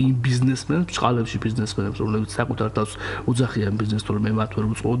აწყობთ იმ ბიზნესმენებს, ბჭყალებში ბიზნესმენებს, რომლებიც საკუთარ თავს უძახიან ბიზნესს, თორემ მე მათ ვერ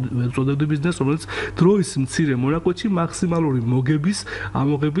უწოდებდი ბიზნესს, რომლებიც დროის მცირე მონაკვეთში მაქსიმალური მოგების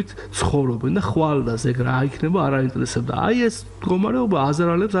ამოღებით ცხოვრობენ და ხვალ და ზეგ რა იქნება არ აინტერესებდა. აი ეს მდგომარეობა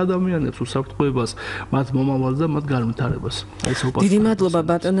აზრალებს ადამიანებს უსაფრთხოებას, მათ მომავალს და მათ განვითარებას. დიდი მადლობა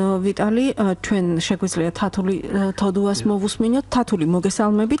ბატონო ვიტალი, ჩვენ შეგვიძლია თათული თოდუას მოვუსმინოთ. თათული,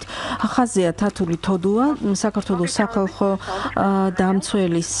 მოგესალმებით. ხაზია თათული თოდუა, საქართველოს სახალხო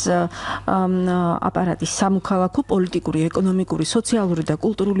დამცველის აპარატის სამოქალაქო, პოლიტიკური, ეკონომიკური, სოციალური და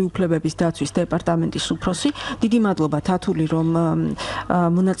კულტურული უფლებების დაცვის დეპარტამენტის უფროსი. დიდი მადლობა თათული, რომ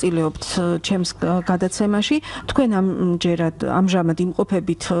მონაწილეობთ ჩემს გადაცემაში. თქვენ ამჟამად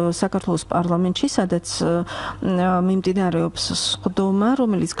იმყოფებით საქართველოს პარლამენტში, სადაც მიმდინარეობს სხდომა,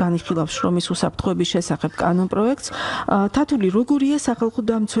 რომელიც განიხილავს შრომის უსაფრთხოების შესახებ კანონპროექტს. თათული, როგორია სახალხო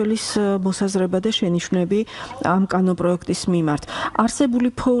დამცველის მოსაზრება და შენიშვნები ამ კანონპროექტის მიმართ? არსებული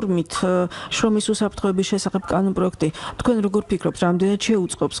ფორმით შრომის უსაფრთხოების შესახებ კანონპროექტი თქვენ როგორ ფიქრობთ, რამდენად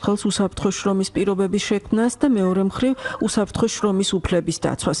შეუწყობს ხელს უსაფრთხო შრომის პირობების შექმნას და მეორე მხრივ უსაფრთხო შრომის უფლების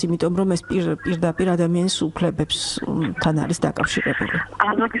დაცვას, იმიტომ რომ ეს პირდაპირ ადამიანის უფლებებთან არის დაკავშირებული?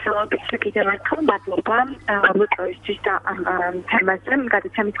 მოგესალმებით კიდევ ერთხელ, მადლობა მოწვევისთვის და ამ თემაზე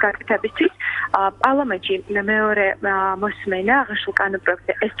გადაცემის გაკეთებისთვის. პარლამენტში მეორე მოსმენა აღნიშნულ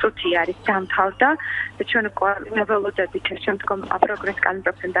კანონპროექტზე ეს წუთი არის დამთავრდა და ჩვენ ველოდებით შემდგომ პროგრესს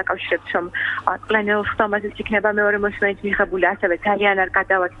კანონპროექტთან დაკავშირებით, რომ პლენარულ ხდომაზეც იქნება მეორე მოსმენით მიღებული, ასევე ძალიან არ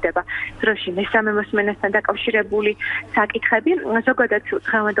გადავაგდება დროში მესამე მოსმენასთან დაკავშირებული საკითხები. ზოგადად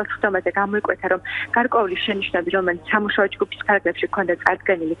დღევანდელ ხდომაზე გამოიკვეთა, რომ გარკვეული შენიშვნები, რომელიც სამუშაო ჯგუფის პარაგრაფში ჰქონდა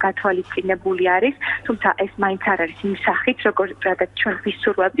წარდგენილი, გათვალისწინებული არის, თუმცა ეს მაინც არ არის იმ სახით, როგორად ჩვენ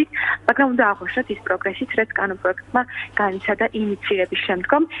ვისურვებდით, მაგრამ უნდა აღვნიშნოთ ის პროგრესიც, რაც კანონპროექტმა განიცადა ინიცირების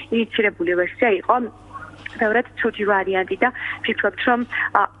შემდგომ. ინიცირებული ვერსია იყო ბევრად ცუდი ვარიანტი და ვფიქრობთ, რომ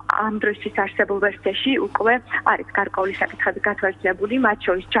ამ დროისთვის არსებულ ვერსიაში უკვე არის გარკვეული საკითხები გათვალისწინებული, მათ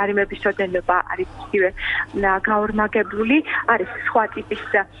შორის ჯარიმების ოდენობა არის ისევე გაორმაგებული, არის სხვა ტიპის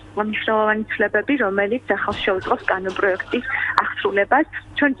მნიშვნელოვანი ცვლილებები, რომელიც ახალ შეუწყობს კანონპროექტის აღსრულებას.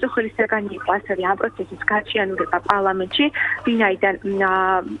 ჩვენ წუხილის საგანი იყო ასევე ამ პროცესის გაჩიანურება პარლამენტში, ვინაიდან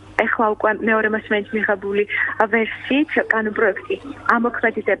ეხლა უკვე მეორე მოსმენით მიღებული ვერსიით კანონპროექტი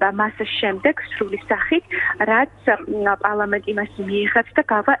ამოქმედდება მას შემდეგ სრული სახით, რაც პარლამენტი მას მიიღებს და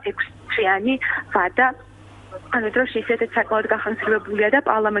გავა 6-წლიანი ვადა. ანუ დროში ისედაც საკმაოდ გახანგრძლივებულია და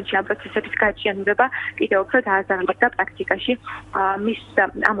პარლამენტში ამ პროცესების გაჩიანურება კიდევ უფრო დააზარალდა პრაქტიკაში მის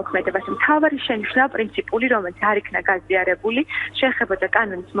ამოქმედებას. მთავარი შენიშვნა პრინციპული, რომელიც არ იქნა გაზიარებული, შეეხებოდა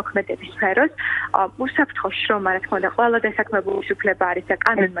კანონის მოქმედების სფეროს. უსაფრთხო შრომა, რა თქმა უნდა, ყველა დასაქმებულის უფლება არის და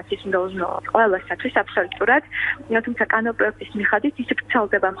კანონმაც ის უნდა უზრუნველყოს ყველასათვის აბსოლუტურად. თუმცა კანონპროექტის მიხედვით ის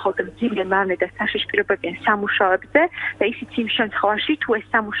ვრცელდება მხოლოდ მძიმე მავნე და საშიში პირობებიან სამუშაოებზე და ისიც იმ შემთხვევაში, თუ ეს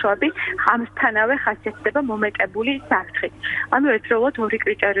სამუშაოები ამასთანავე ხასიათდება მომეტებული საფრთხით. ანუ ერთდროულად ორი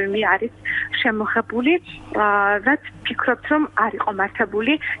კრიტერიუმი არის შემოღებული, რაც ფიქრობთ, რომ არ იყო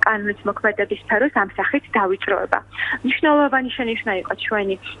მართებული კანონის მოქმედების სფეროს ამ სახით დავიჭროება. მნიშვნელოვანი შენიშვნა იყო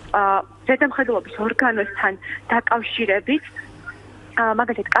ჩვენი ზედამხედველობის ორგანოსთან დაკავშირებით.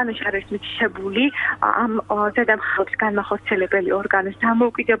 მაგალითად, კანონში არ არის მითითებული ამ ზედამხედველობის განმახორციელებელი ორგანოს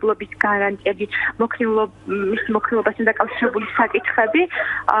დამოუკიდებლობის გარანტიები, მის მოქნილობასთან დაკავშირებული საკითხები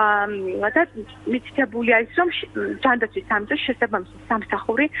და მითითებული არის, რომ ჯანდაცვის სამინისტროს შესაბამისი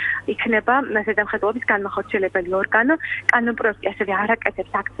სამსახური იქნება ზედამხედველობის განმახორციელებელი ორგანო. კანონპროექტი ასევე არ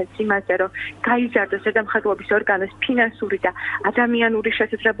აკეთებს აქცენტს იმაზე, რომ გაიზარდოს ზედამხედველობის ორგანოს ფინანსური და ადამიანური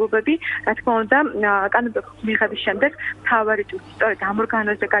შესაძლებლობები. რა თქმა უნდა, კანონპროექტის მიღების შემდეგ მთავარი ტვინი სწორედ ამ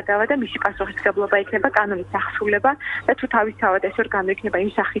ორგანოზე გადავა და მისი პასუხისმგებლობა იქნება კანონის აღსრულება და თუ თავისთავად ეს ორგანო იქნება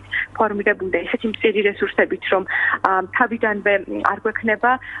იმ სახით ფორმირებული და ესეთი მწირი რესურსებით, რომ თავიდანვე არ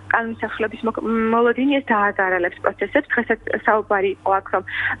გვექნება კანონის აღსრულების მოლოდინი, ეს დააზარალებს პროცესებს. დღესაც საუბარი იყო აქ, რომ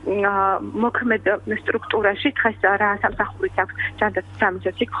მოქმედ სტრუქტურაში დღეს რა სამსახურიც აქვს ჯანდაცვის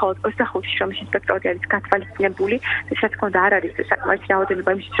სამინისტროში, მხოლოდ 25 შრომის ინსპექტორი არის გათვალისწინებული. ეს რა თქმა უნდა არ არის საკმარისი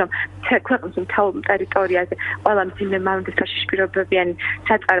რაოდენობა იმისთვის, რომ ქვეყნის მთელ ტერიტორიაზე ყველა მძიმე მავნე და საშიში პირობებიანი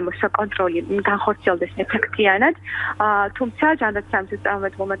საწარმოს საკონტროლი განხორციელდეს ეფექტიანად. თუმცა ჯანდაცვის სამინისტროს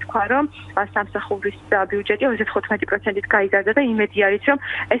წარმომადგენელმა თქვა, რომ სამსახურის ბიუჯეტი 35%-ით გაიზარდა და იმედი არის, რომ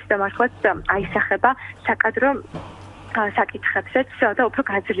ეს მართლაც აისახება საკადრო საკითხებსაც და უფრო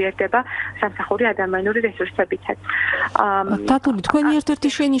გაძლიერდება სამსახური ადამიანური რესურსებითაც. თათული, თქვენი ერთ-ერთი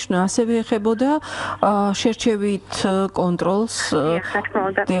შენიშვნა ასევე ეხებოდა შერჩევით კონტროლს.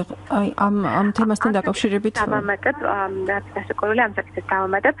 ამ თემასთან დაკავშირებით დავამატებ, რაც დასაკვირველი ამ საკითხს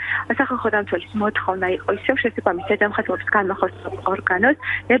დავამატებ. სახალხო დამცველის მოთხოვნა იყო ისევ შესაბამის ზედამხედველობის განმახორციელებელი ორგანოს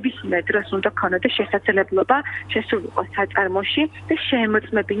ნებისმიერ დროს უნდა ქონოდა შესაძლებლობა შესულიყო საწარმოში და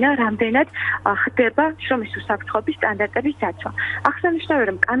შეემოწმებინა, რამდენად ხდება შრომის უსაფრთხოების სტანდარტების დაცვა. აღსანიშნავია,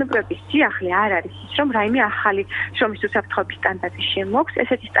 რომ კანონპროექტის სიახლე არ არის ის, რომ რაიმე ახალი შრომის უსაფრთხოების სტანდარტი შემოაქვს.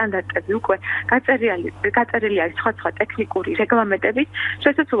 ესეთი სტანდარტები უკვე გაწერილი არის სხვა ტექნიკური რეგლამენტებით.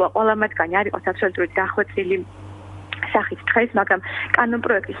 შესაძლოა ყველა მათგანი არ იყოს აბსოლუტურად დახვეწილი სახით დღეს, მაგრამ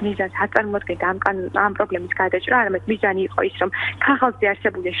კანონპროექტის მიზანს აწარმოებდა ამ პრობლემის გადაჭრა, არამედ მიზანი იყო ის, რომ ქაღალდზე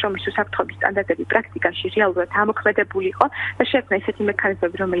არსებული შრომის უსაფრთხოების სტანდარტები პრაქტიკაში რეალურად ამოქმედებული იყო და შექმნა ისეთი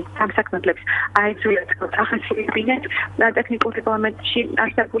მექანიზმები, რომელიც სამსაქმებლებს აიძულებთ ახასიათებინათ ტექნიკურ რეგლამენტში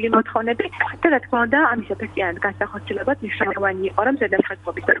არსებული მოთხოვნები და რა თქმა უნდა, ამის ეფექტიანად განსახორციელებად მნიშვნელოვანი იყო, რომ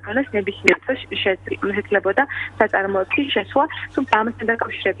ზედამხედველობის ორგანოს ნებისმიერ დროს შეძლებოდა საწარმოებში შესვლა, თუმცა ამასთან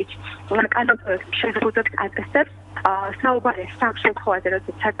დაკავშირებით კანონპროექტი შეგრძნებს ატესტებს საუბარია სამ შემთხვევაზე,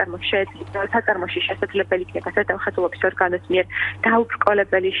 როდესაც საწარმოში შესაძლებელი იქნება ზედამხედველობის ორგანოს მიერ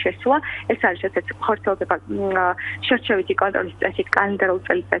დაუბრკოლებელი შესვლა. ეს არის როდესაც ხორციელდება შერჩევითი კონტროლის წესით კალენდარულ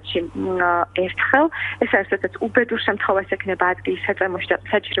წელიწადში ერთხელ. ეს არის როდესაც უბედურ შემთხვევას ექნება ადგილი საწარმოში და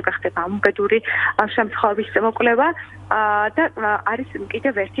საჭირო გახდება ამ უბედური შემთხვევის მოკვლევა და არის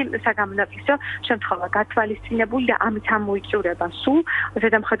კიდევ ერთი საგამონაკლისო შემთხვევა გათვალისწინებული და ამით ამოიწურება სულ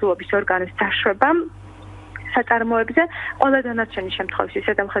ზედამხედველობის ორგანოს დაშვება საწარმოებზე. ყველა დანარჩენი შემთხვევაში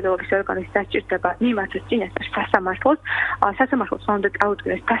ზედამხედველობის ორგანოს დასჭირდება მიმართოს წინასწარ სასამართლოს უნდა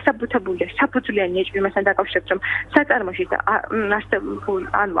წაუდგინოს დასაბუთებული და საფუძვლიანი ეჭვმასთან დაკავშირებით, რომ საწარმოში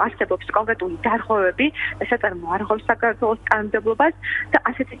არსებობს კონკრეტული დარღვევები და საწარმო არ ღვევს საქართველოს კანონმდებლობას და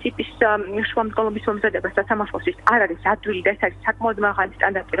ასეთი ტიპის შუამდგომლობის მომზადებას სასამართლოსთვის არ არის ადვილი და ეს არის საკმაოდ მაღალი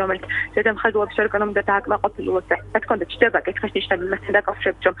სტანდარტი, რომელიც ზედამხედველობის ორგანომ უნდა დააკმაყოფილოს და რა თქმა უნდა ჩდება კითხვის-ნიშნები მასთან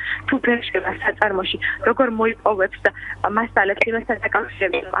დაკავშირებით, რომ თუ ბერშება საწარმოში როგორ მოიპოვებს და მასალებს იმასთან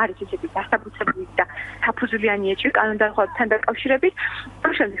დაკავშირებით, რომ არის ისეთი დასაბუთებული და საფუძვლიანი ეჭვი კანონდარღვევებთან დაკავშირებით,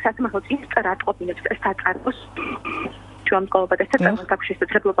 ამ შემდეგ სასამართლო წინასწარ ატყობინებს ეს საწარმოს შუამდგომლობა და საწარმოს დაკავშირების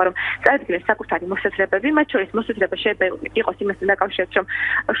შესაძლებლობა, რომ წარადგინოს საკუთარი მოსაზრებები, მათ შორის მოსაზრება შეიძლება იყოს იმასთან დაკავშირებით, რომ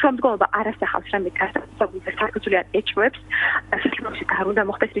შუამდგომლობა არ ასახავს რამე დასაბუთებულ და საფუძვლიან ეჭვებს, სასამართლოში არ უნდა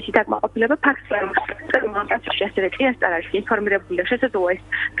მოხდეს მისი დაკმაყოფილება, ფაქტია, რომ პროცესში ასევე წინასწარ არის ინფორმირებული და შესაძლოა ეს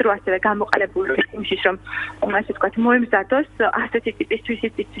დრო ასევე გამოყენებული იმისთვის, რომ ასე ვთქვათ, მოემზადოს ასეთი ტიპის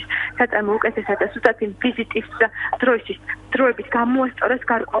თვისებების საწარმო უკეთესად და სუსტად ვიზიტის დროებით გამოასწოროს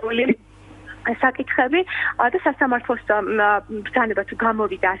გარკვეული საკითხები და სასამართლოს ბრძანება თუ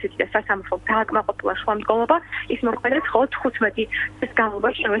გამოვიდა ასეთი და სასამართლო დააკმაყოფილა შუამდგომლობა, ის მოქმედებს მხოლოდ 15 წლის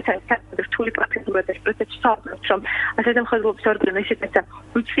განმავლობაში, რომ ეს არის საკმაოდ რთული პროცედურა და პროცესში საუბრობთ, რომ ზედამხედველობის ორგანო ისედაც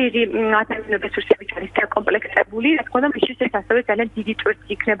მწირი ადამიანების რესურსებით არის დაკომპლექტებული, რა თქმა უნდა, მისთვის ეს ასევე ძალიან დიდი ტვირთი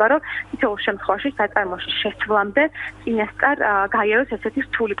იქნება, რომ თითოეულ შემთხვევაში საწარმოში შესვლამდე წინასწარ გაიაროს ესეთი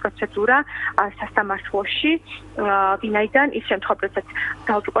რთული პროცედურა სასამართლოში, ვინაიდან ის შემთხვევაში, როდესაც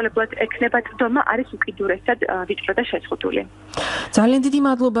დაუბრკოლებლად ექნება დომა არის უკიდურესად ვიწრო და შეზღუდული. ძალიან დიდი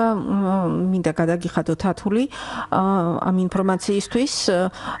მადლობა მინდა გადაგიხადო თათული ამ ინფორმაციისთვის.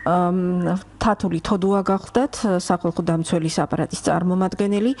 თათული თოდუა გახლდათ სახალხო დამცველის აპარატის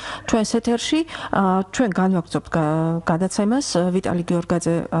წარმომადგენელი ჩვენს ეთერში. ჩვენ განვაგრძობთ გადაცემას. ვიტალი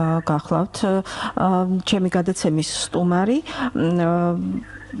გიორგაძე გახლავთ ჩემი გადაცემის სტუმარი.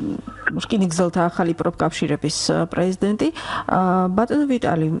 რკინიგზელთა ახალი პროფკავშირების პრეზიდენტი. ბატონო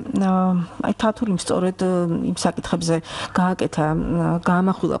ვიტალი, აი თათულიმ სწორედ იმ საკითხებზე გააკეთა,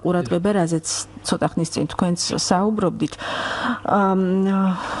 გაამახვილა ყურადღება, რაზეც ცოტა ხნის წინ თქვენც საუბრობდით.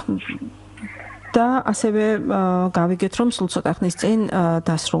 და ასევე გავიგეთ, რომ სულ ცოტა ხნის წინ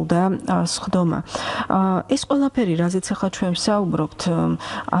დასრულდა სხდომა. ეს ყველაფერი, რაზეც ახლა ჩვენ საუბრობთ,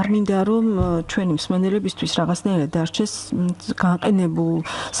 არ მინდა რომ ჩვენი მსმენელებისთვის რაღაცნაირად დარჩეს განყენებულ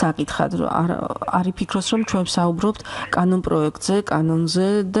საკითხად. არ იფიქროს, რომ ჩვენ საუბრობთ კანონპროექტზე, კანონზე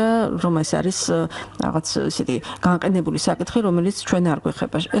და რომ ეს არის რაღაც ისეთი განყენებული საკითხი, რომელიც ჩვენ არ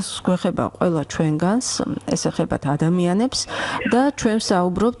გვეხება. ეს გვეხება ყველა ჩვენგანს, ეს ეხებათ ადამიანებს და ჩვენ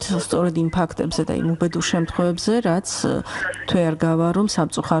საუბრობთ სწორედ იმ ფაქტებზე და იმ უბედურ შემთხვევებზე, რაც თუ არ გავა, რომ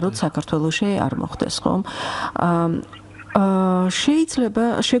სამწუხაროდ საქართველოში არ მოხდეს, ხომ?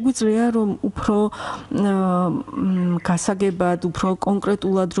 შეგვიძლია რომ უფრო გასაგებად, უფრო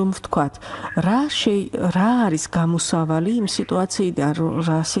კონკრეტულად რომ ვთქვათ, რა არის გამოსავალი იმ სიტუაციიდან,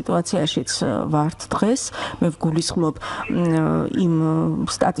 რა სიტუაციაშიც ვართ დღეს. მე ვგულისხმობ იმ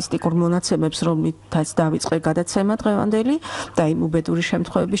სტატისტიკურ მონაცემებს, რომლითაც დავიწყე გადაცემა დღევანდელი და იმ უბედური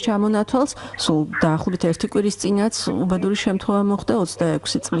შემთხვევების ჩამონათვალს. სულ დაახლოებით 1 კვირის წინაც უბედური შემთხვევა მოხდა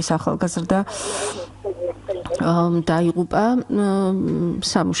 26 წლის ახალგაზრდა დაიღუპა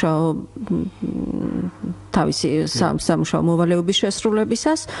სამუშაო თავისი სამუშაო მოვალეობის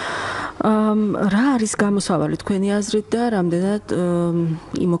შესრულებისას. რა არის გამოსავალი თქვენი აზრით და რამდენად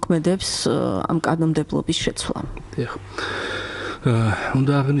იმოქმედებს ამ კანონმდებლობის შეცვლა? დიახ.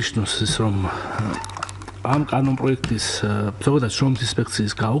 უნდა აღნიშნოს ის, რომ ამ კანონპროექტის ზოგადად შრომის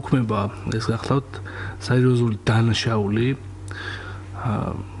ინსპექციის გაუქმება ეს გახლავთ სერიოზული დანაშაული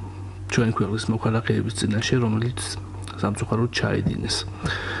ჩვენი ქვეყნის მოქალაქეების წინაშე, რომელიც სამწუხაროდ ჩაიდინეს.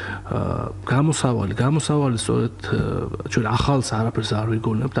 გამოსავალი სწორედ ჩვენ ახალს არაფერს არ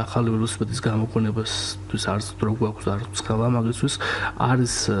ვიგონებთ, ახალი ველოსიპედის გამოყენებასთვის არც დრო გვაქვს, არც ხალა, მაგისთვის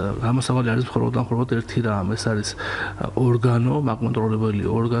არის გამოსავალი არის მხოლოდ ერთი რამ, ეს არის ორგანო, მაკონტროლებელი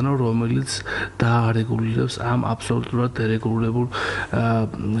ორგანო, რომელიც დაარეგულირებს ამ აბსოლუტურად დერეგულირებულ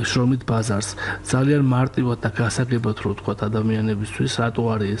შრომით ბაზარს. ძალიან მარტივად და გასაგებად რო ვთქვათ ადამიანებისთვის, რატო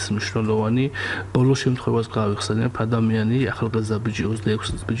არის ეს მნიშვნელოვანი? ბოლო შემთხვევას გავიხსენებ, ადამიანი ახალგაზრდა ბიჭი 26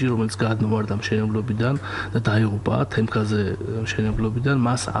 წლის ბიჭი, რომელიც გადმოვარდა მშენებლობიდან და დაიღუპა თემქაზე მშენებლობიდან,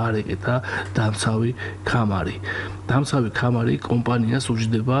 მას არ ეკეთა დამცავი ქამარი. დამცავი ქამარი კომპანიას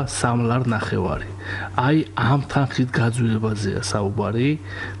უჯდება 3 ლარ ნახევარი. აი ამ თანხით გაძვირებაზეა საუბარი.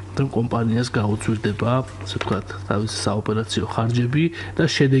 რომ კომპანიას გაუწვირდება, ასე ვთქვათ, თავისი საოპერაციო ხარჯები და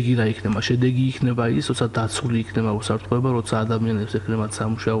შედეგი რა იქნება? შედეგი იქნება ის, როცა დაცული იქნება უსაფრთხოება, როცა ადამიანებს ექნებათ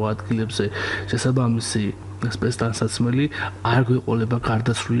სამუშაო ადგილებზე შესაბამისი სპეცდანსაცმელი, არ გვეყოლება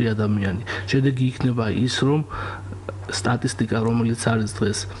გარდაცვლილი ადამიანი. შედეგი იქნება ის, რომ სტატისტიკა, რომელიც არის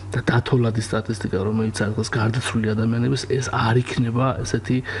დღეს და დათოლადი სტატისტიკა, რომელიც არის დღეს გარდაცვლილი ადამიანების, ეს არ იქნება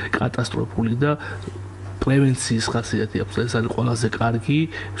ესეთი კატასტროფული და პრევენციის ხასიათი აქვს. ეს არის ყველაზე კარგი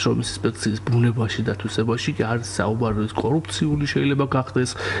შრომის ინსპექციის ბუნებაში და თვისებაში, კი არის საუბარი კორუფციული შეიძლება გახდეს,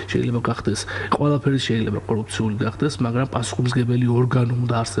 ყველაფერი შეიძლება კორუფციული გახდეს, მაგრამ პასუხისმგებელი ორგანო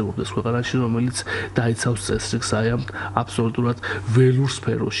უნდა არსებობდეს ქვეყანაში, რომელიც დაიცავს წესრიგს აი ამ აბსოლუტურად ველურ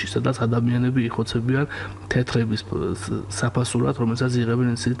სფეროში, სადაც ადამიანები იხოცებიან თეთრების საფასურად, რომელსაც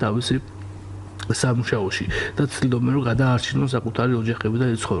იღებენ ისინი თავისი სამუშაოში და ცდილობენ რომ გადაარჩინონ საკუთარი ოჯახები და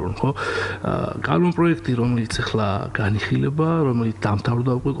იცხოვრონ, ხო? კანონპროექტი, რომელიც ახლა განიხილება, რომელიც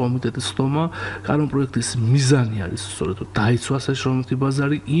დამთავრდა უკვე კომიტეტის ხდომა, კანონპროექტის მიზანი არის სწორედ დაიცვას ეს შრომითი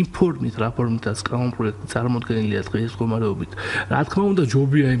ბაზარი, ინფორმით, რა ფორმითაც კანონპროექტი წარმოქმნილია დღეს მდგომარეობით. რა თქმა უნდა,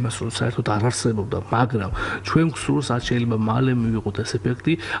 ჯობია იმას, რომ საერთოდ არ არსებობდა, მაგრამ ჩვენ გვსურს, არ შეიძლება მალე მივიღოთ ეს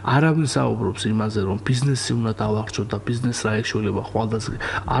ეფექტი. არავინ საუბრობს იმაზე, რომ ბიზნესი უნდა დავახშოთ და ბიზნესს რა ეშველება ხვალდაზე.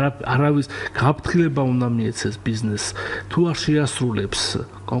 არავის გაფრთხილება უნდა მიეცეს ბიზნესს, თუ არ შეასრულებს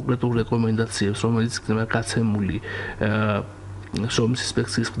კონკრეტულ რეკომენდაციებს, რომელიც იქნება გაცემული შრომის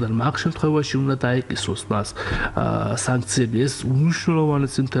ინსპექციის მხრიდან, მაგ შემთხვევაში უნდა დაეკისროს მას სანქციები. ეს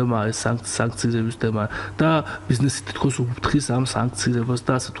უნიშნულოვანესი თემაა, ეს სანქციების თემა და ბიზნესი თითქოს უფრთხის ამ სანქციებას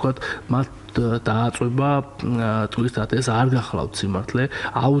და ასე ვთქვათ, მათ დააწვება ტურისტად ეს არ გახლავთ სიმართლე.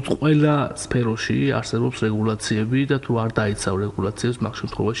 აუც ყველა სფეროში არსებობს რეგულაციები და თუ არ დაიცავ რეგულაციებს, მაგ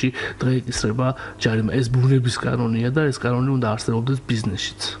შემთხვევაში დღე ეკისრება ჯარიმა. ეს ბუნების კანონია და ეს კანონი უნდა არსებობდეს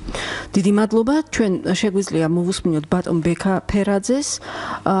ბიზნესშიც. დიდი მადლობა. ჩვენ შეგვიძლია მოვუსმინოთ ბატონ ბექა ფერაძეს.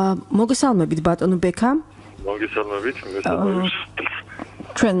 მოგესალმებით ბატონ ბექა. მოგესალმებით.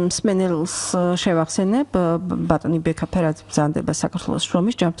 ჩვენ მსმენელს შევახსენებ, ბატონი ბექა ფერაძე ბრძანდება საქართველოს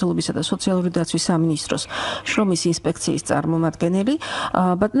შრომის, ჯანმრთელობისა და სოციალური დაცვის სამინისტროს შრომის ინსპექციის წარმომადგენელი.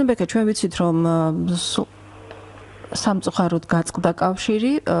 ბატონი ბექა, ჩვენ ვიცით, რომ სამწუხაროდ გაწყდა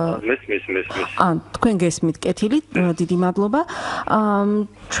კავშირი. მესმის. თქვენ გესმით კეთილი, დიდი მადლობა.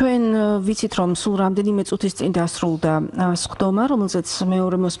 ჩვენ ვიცით, რომ სულ რამდენიმე წუთის წინ დასრულდა სხდომა, რომელზეც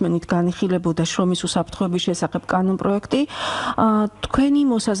მეორე მოსმენით განიხილებოდა შრომის უსაფრთხოების შესახებ კანონპროექტი. თქვენი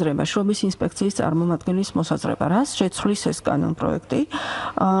მოსაზრება, შრომის ინსპექციის წარმომადგენლის მოსაზრება, რას შეცვლის ეს კანონპროექტი?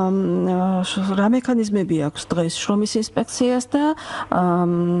 რა მექანიზმები აქვს დღეს შრომის ინსპექციას და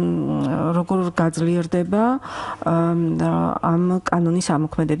როგორ გაძლიერდება ამ კანონის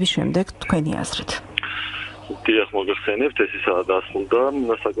ამოქმედების შემდეგ თქვენი აზრით? დიახ, მოგეხსენებთ, ეს ისაა დასრულდა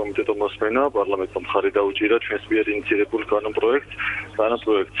საკომიტეტო მოსმენა, პარლამენტმა მხარი დაუჭირა ჩვენს მიერ ინიციირებულ კანონპროექტს.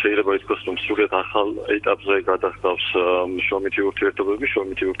 კანონპროექტი შეიძლება ითქვას, რომ სრულიად ახალ ეტაპზე გადახდავს შრომითი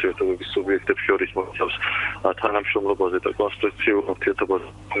ურთიერთობების სუბიექტებს შორის მოიცავს თანამშრომლობაზე და კონსტრუქციულ ურთიერთობაზე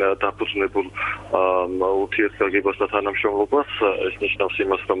დაფუძნებულ ურთიერთგაგებას და თანამშრომლობას. ეს ნიშნავს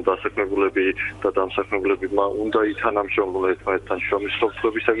იმას, რომ დასაქმებულები და დამსაქმებლებმა უნდა ითანამშრომლონ ერთმანეთთან შრომის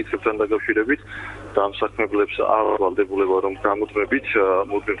სრულყოფის საკითხებთან დაკავშირებით და ამ საქმებლებს არ ვალდებულება, რომ გამუდმებით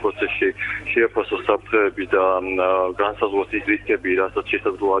მუდმივ პროცესში შეაფასოს საფრთხეები და განსაზღვროს ის რისკები, რასაც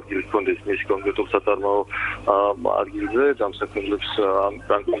შესაძლოა ადგილი ჰქონდეს მის კონკრეტულ საწარმოო ადგილზე. დამსაქმებლებს ამ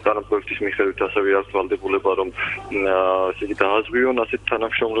კანონპროექტის მიხედვით ასევე აქვს ვალდებულება, რომ ესე იგი დააზღვიონ ასეთ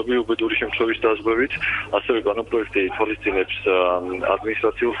თანამშრომლები უბედური შემთხვევის დაზღვევით. ასევე კანონპროექტი ითვალისწინებს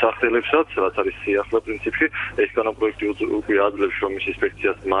ადმინისტრაციულ სახელებსაც, რაც არის სიახლე პრინციპში. ეს კანონპროექტი უკვე აძლევს შრომის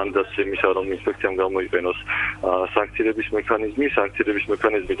ინსპექციას მანდატს იმისა, რომ ინსპექციამ გამოიყენოს სანქციების მექანიზმი. სანქციების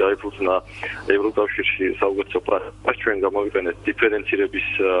მექანიზმი დაიფუძნა ევროკავშირში საუკეთესო პრაქტიკას. ჩვენ გამოვიყენეთ დიფერენცირების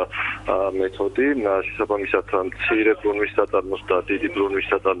მეთოდი. შესაბამისად, მცირე ბრუნვის საწარმოს და დიდი ბრუნვის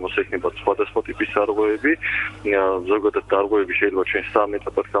საწარმოს ექნებათ სხვადასხვა ტიპის სარღვევები. ზოგადად დარღვევები შეიძლება ჩვენ 3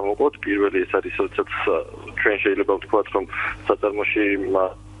 ეტაპად გამოვყოთ. პირველი ეს არის, როდესაც ჩვენ შეიძლება ვთქვათ, რომ საწარმოში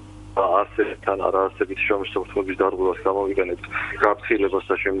ასეთან არაასებით შრომის უსაფრთხოების დარღვევას გამოვიყენებთ გაფრთხილებას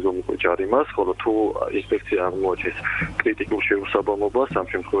და შემდგომ ჯარიმას, ხოლო თუ ინსპექცია აღმოაჩენს კრიტიკულ შეუსაბამობას, ამ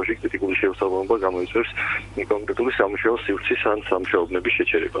შემთხვევაში კრიტიკული შეუსაბამობა გამოიწვევს კონკრეტული სამუშაო სივრცის ან სამუშაობნების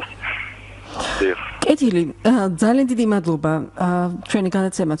შეჩერებას. კეთილი, ძალიან დიდი მადლობა. ჩვენი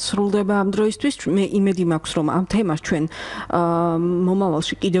განაცემაც სრულდება ამ დროისთვის. მე იმედი მაქვს, რომ ამ თემას ჩვენ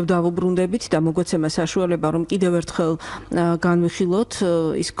მომავალში კიდევ დავუბრუნდებით და მოგვეცემა საშუალება, რომ კიდევ ერთხელ განვიხილოთ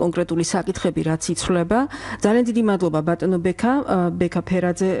ის კონკრეტული საკითხები, რაც იცვლება. ძალიან დიდი მადლობა ბატონო ბექა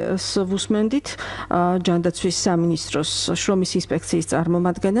ფერაძეს ვუსმენდით, ჯანდაცვის სამინისტროს შრომის ინსპექციის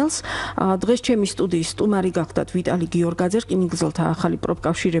წარმომადგენელს. დღეს ჩემი სტუდიის სტუმარი გახდათ ვიტალი გიორგაძე, რკინიგზელთა ახალი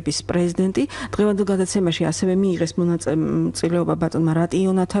პროფკავშირების პრეზიდენტი. დღევანდელ გადაცემაში ასევე მიიღეს მონაწილეობა ბატონმა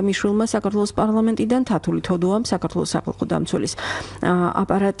რატიონათამიშვილმა საქართველოს პარლამენტიდან, თათული თოდუამ საქართველოს სახალხო დამცველის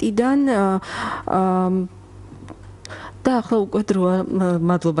აპარატიდან და ახლა უკვე დროა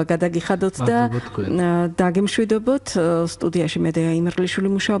მადლობა გადაგიხადოთ და დაგემშვიდობოთ. სტუდიაში მე და იმერლიშვილი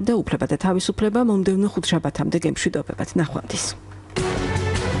მუშაობდა, უფლება და თავისუფლება მომდევნო ხუთშაბათამდე გემშვიდობებათ. ნახვამდის.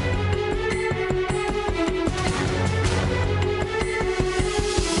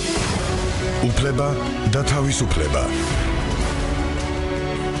 უფლება და თავისუფლება.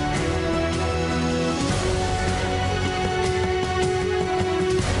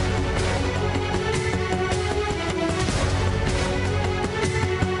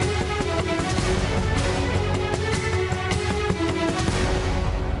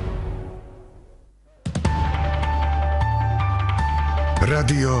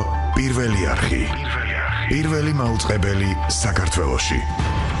 რადიო პირველი არხი. პირველი მაუწყებელი საქართველოში.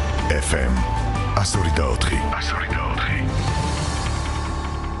 FM 104.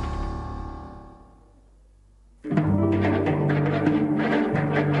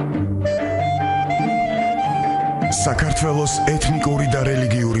 საქართველოს ეთნიკური და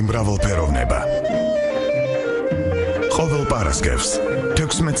რელიგიური მრავალფეროვნება. ყოველ პარასკევს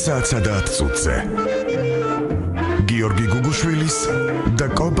 16 საათსა და 10 წუთზე. გიორგი გუგუშვილის და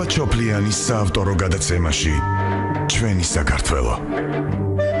კობა ჩოპლიანის საავტორო გადაცემაში ჩვენი საქართველო.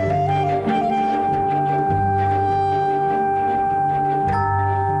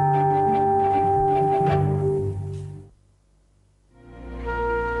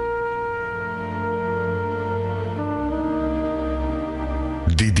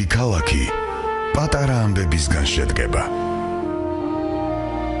 დიდი ქალაქი პატარა ამბებისგან შედგება.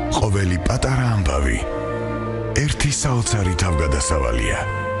 ყოველი პატარა ამბავი ერთი საოცარი თავგადასავალია.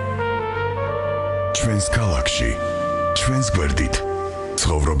 ჩვენს ქალაქში, ჩვენს გვერდით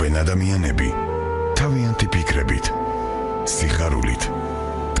ცხოვრობენ ადამიანები თავიანთი ფიქრებით, სიხარულით,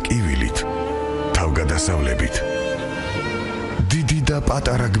 ტკივილით, თავგადასავლებით. დიდი და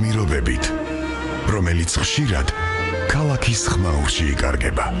პატარა გმირობებით, რომელიც ხშირად ქალაქის ხმაურში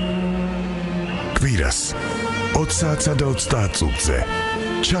იკარგება. კვირას 20 საათსა და 30 წუთზე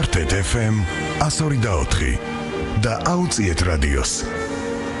ჩართეთ FM 102 და აუწიეთ რადიოს.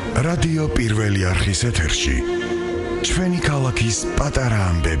 რადიო პირველი არხის ეთერში ჩვენი ქალაქის პატარა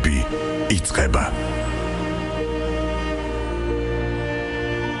ამბები იწყება.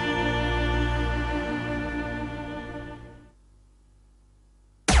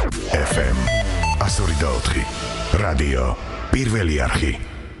 FM 102 რადიო პირველი არხი.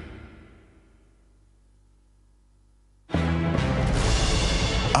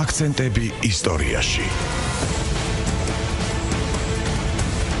 აქცენტები ისტორიაში.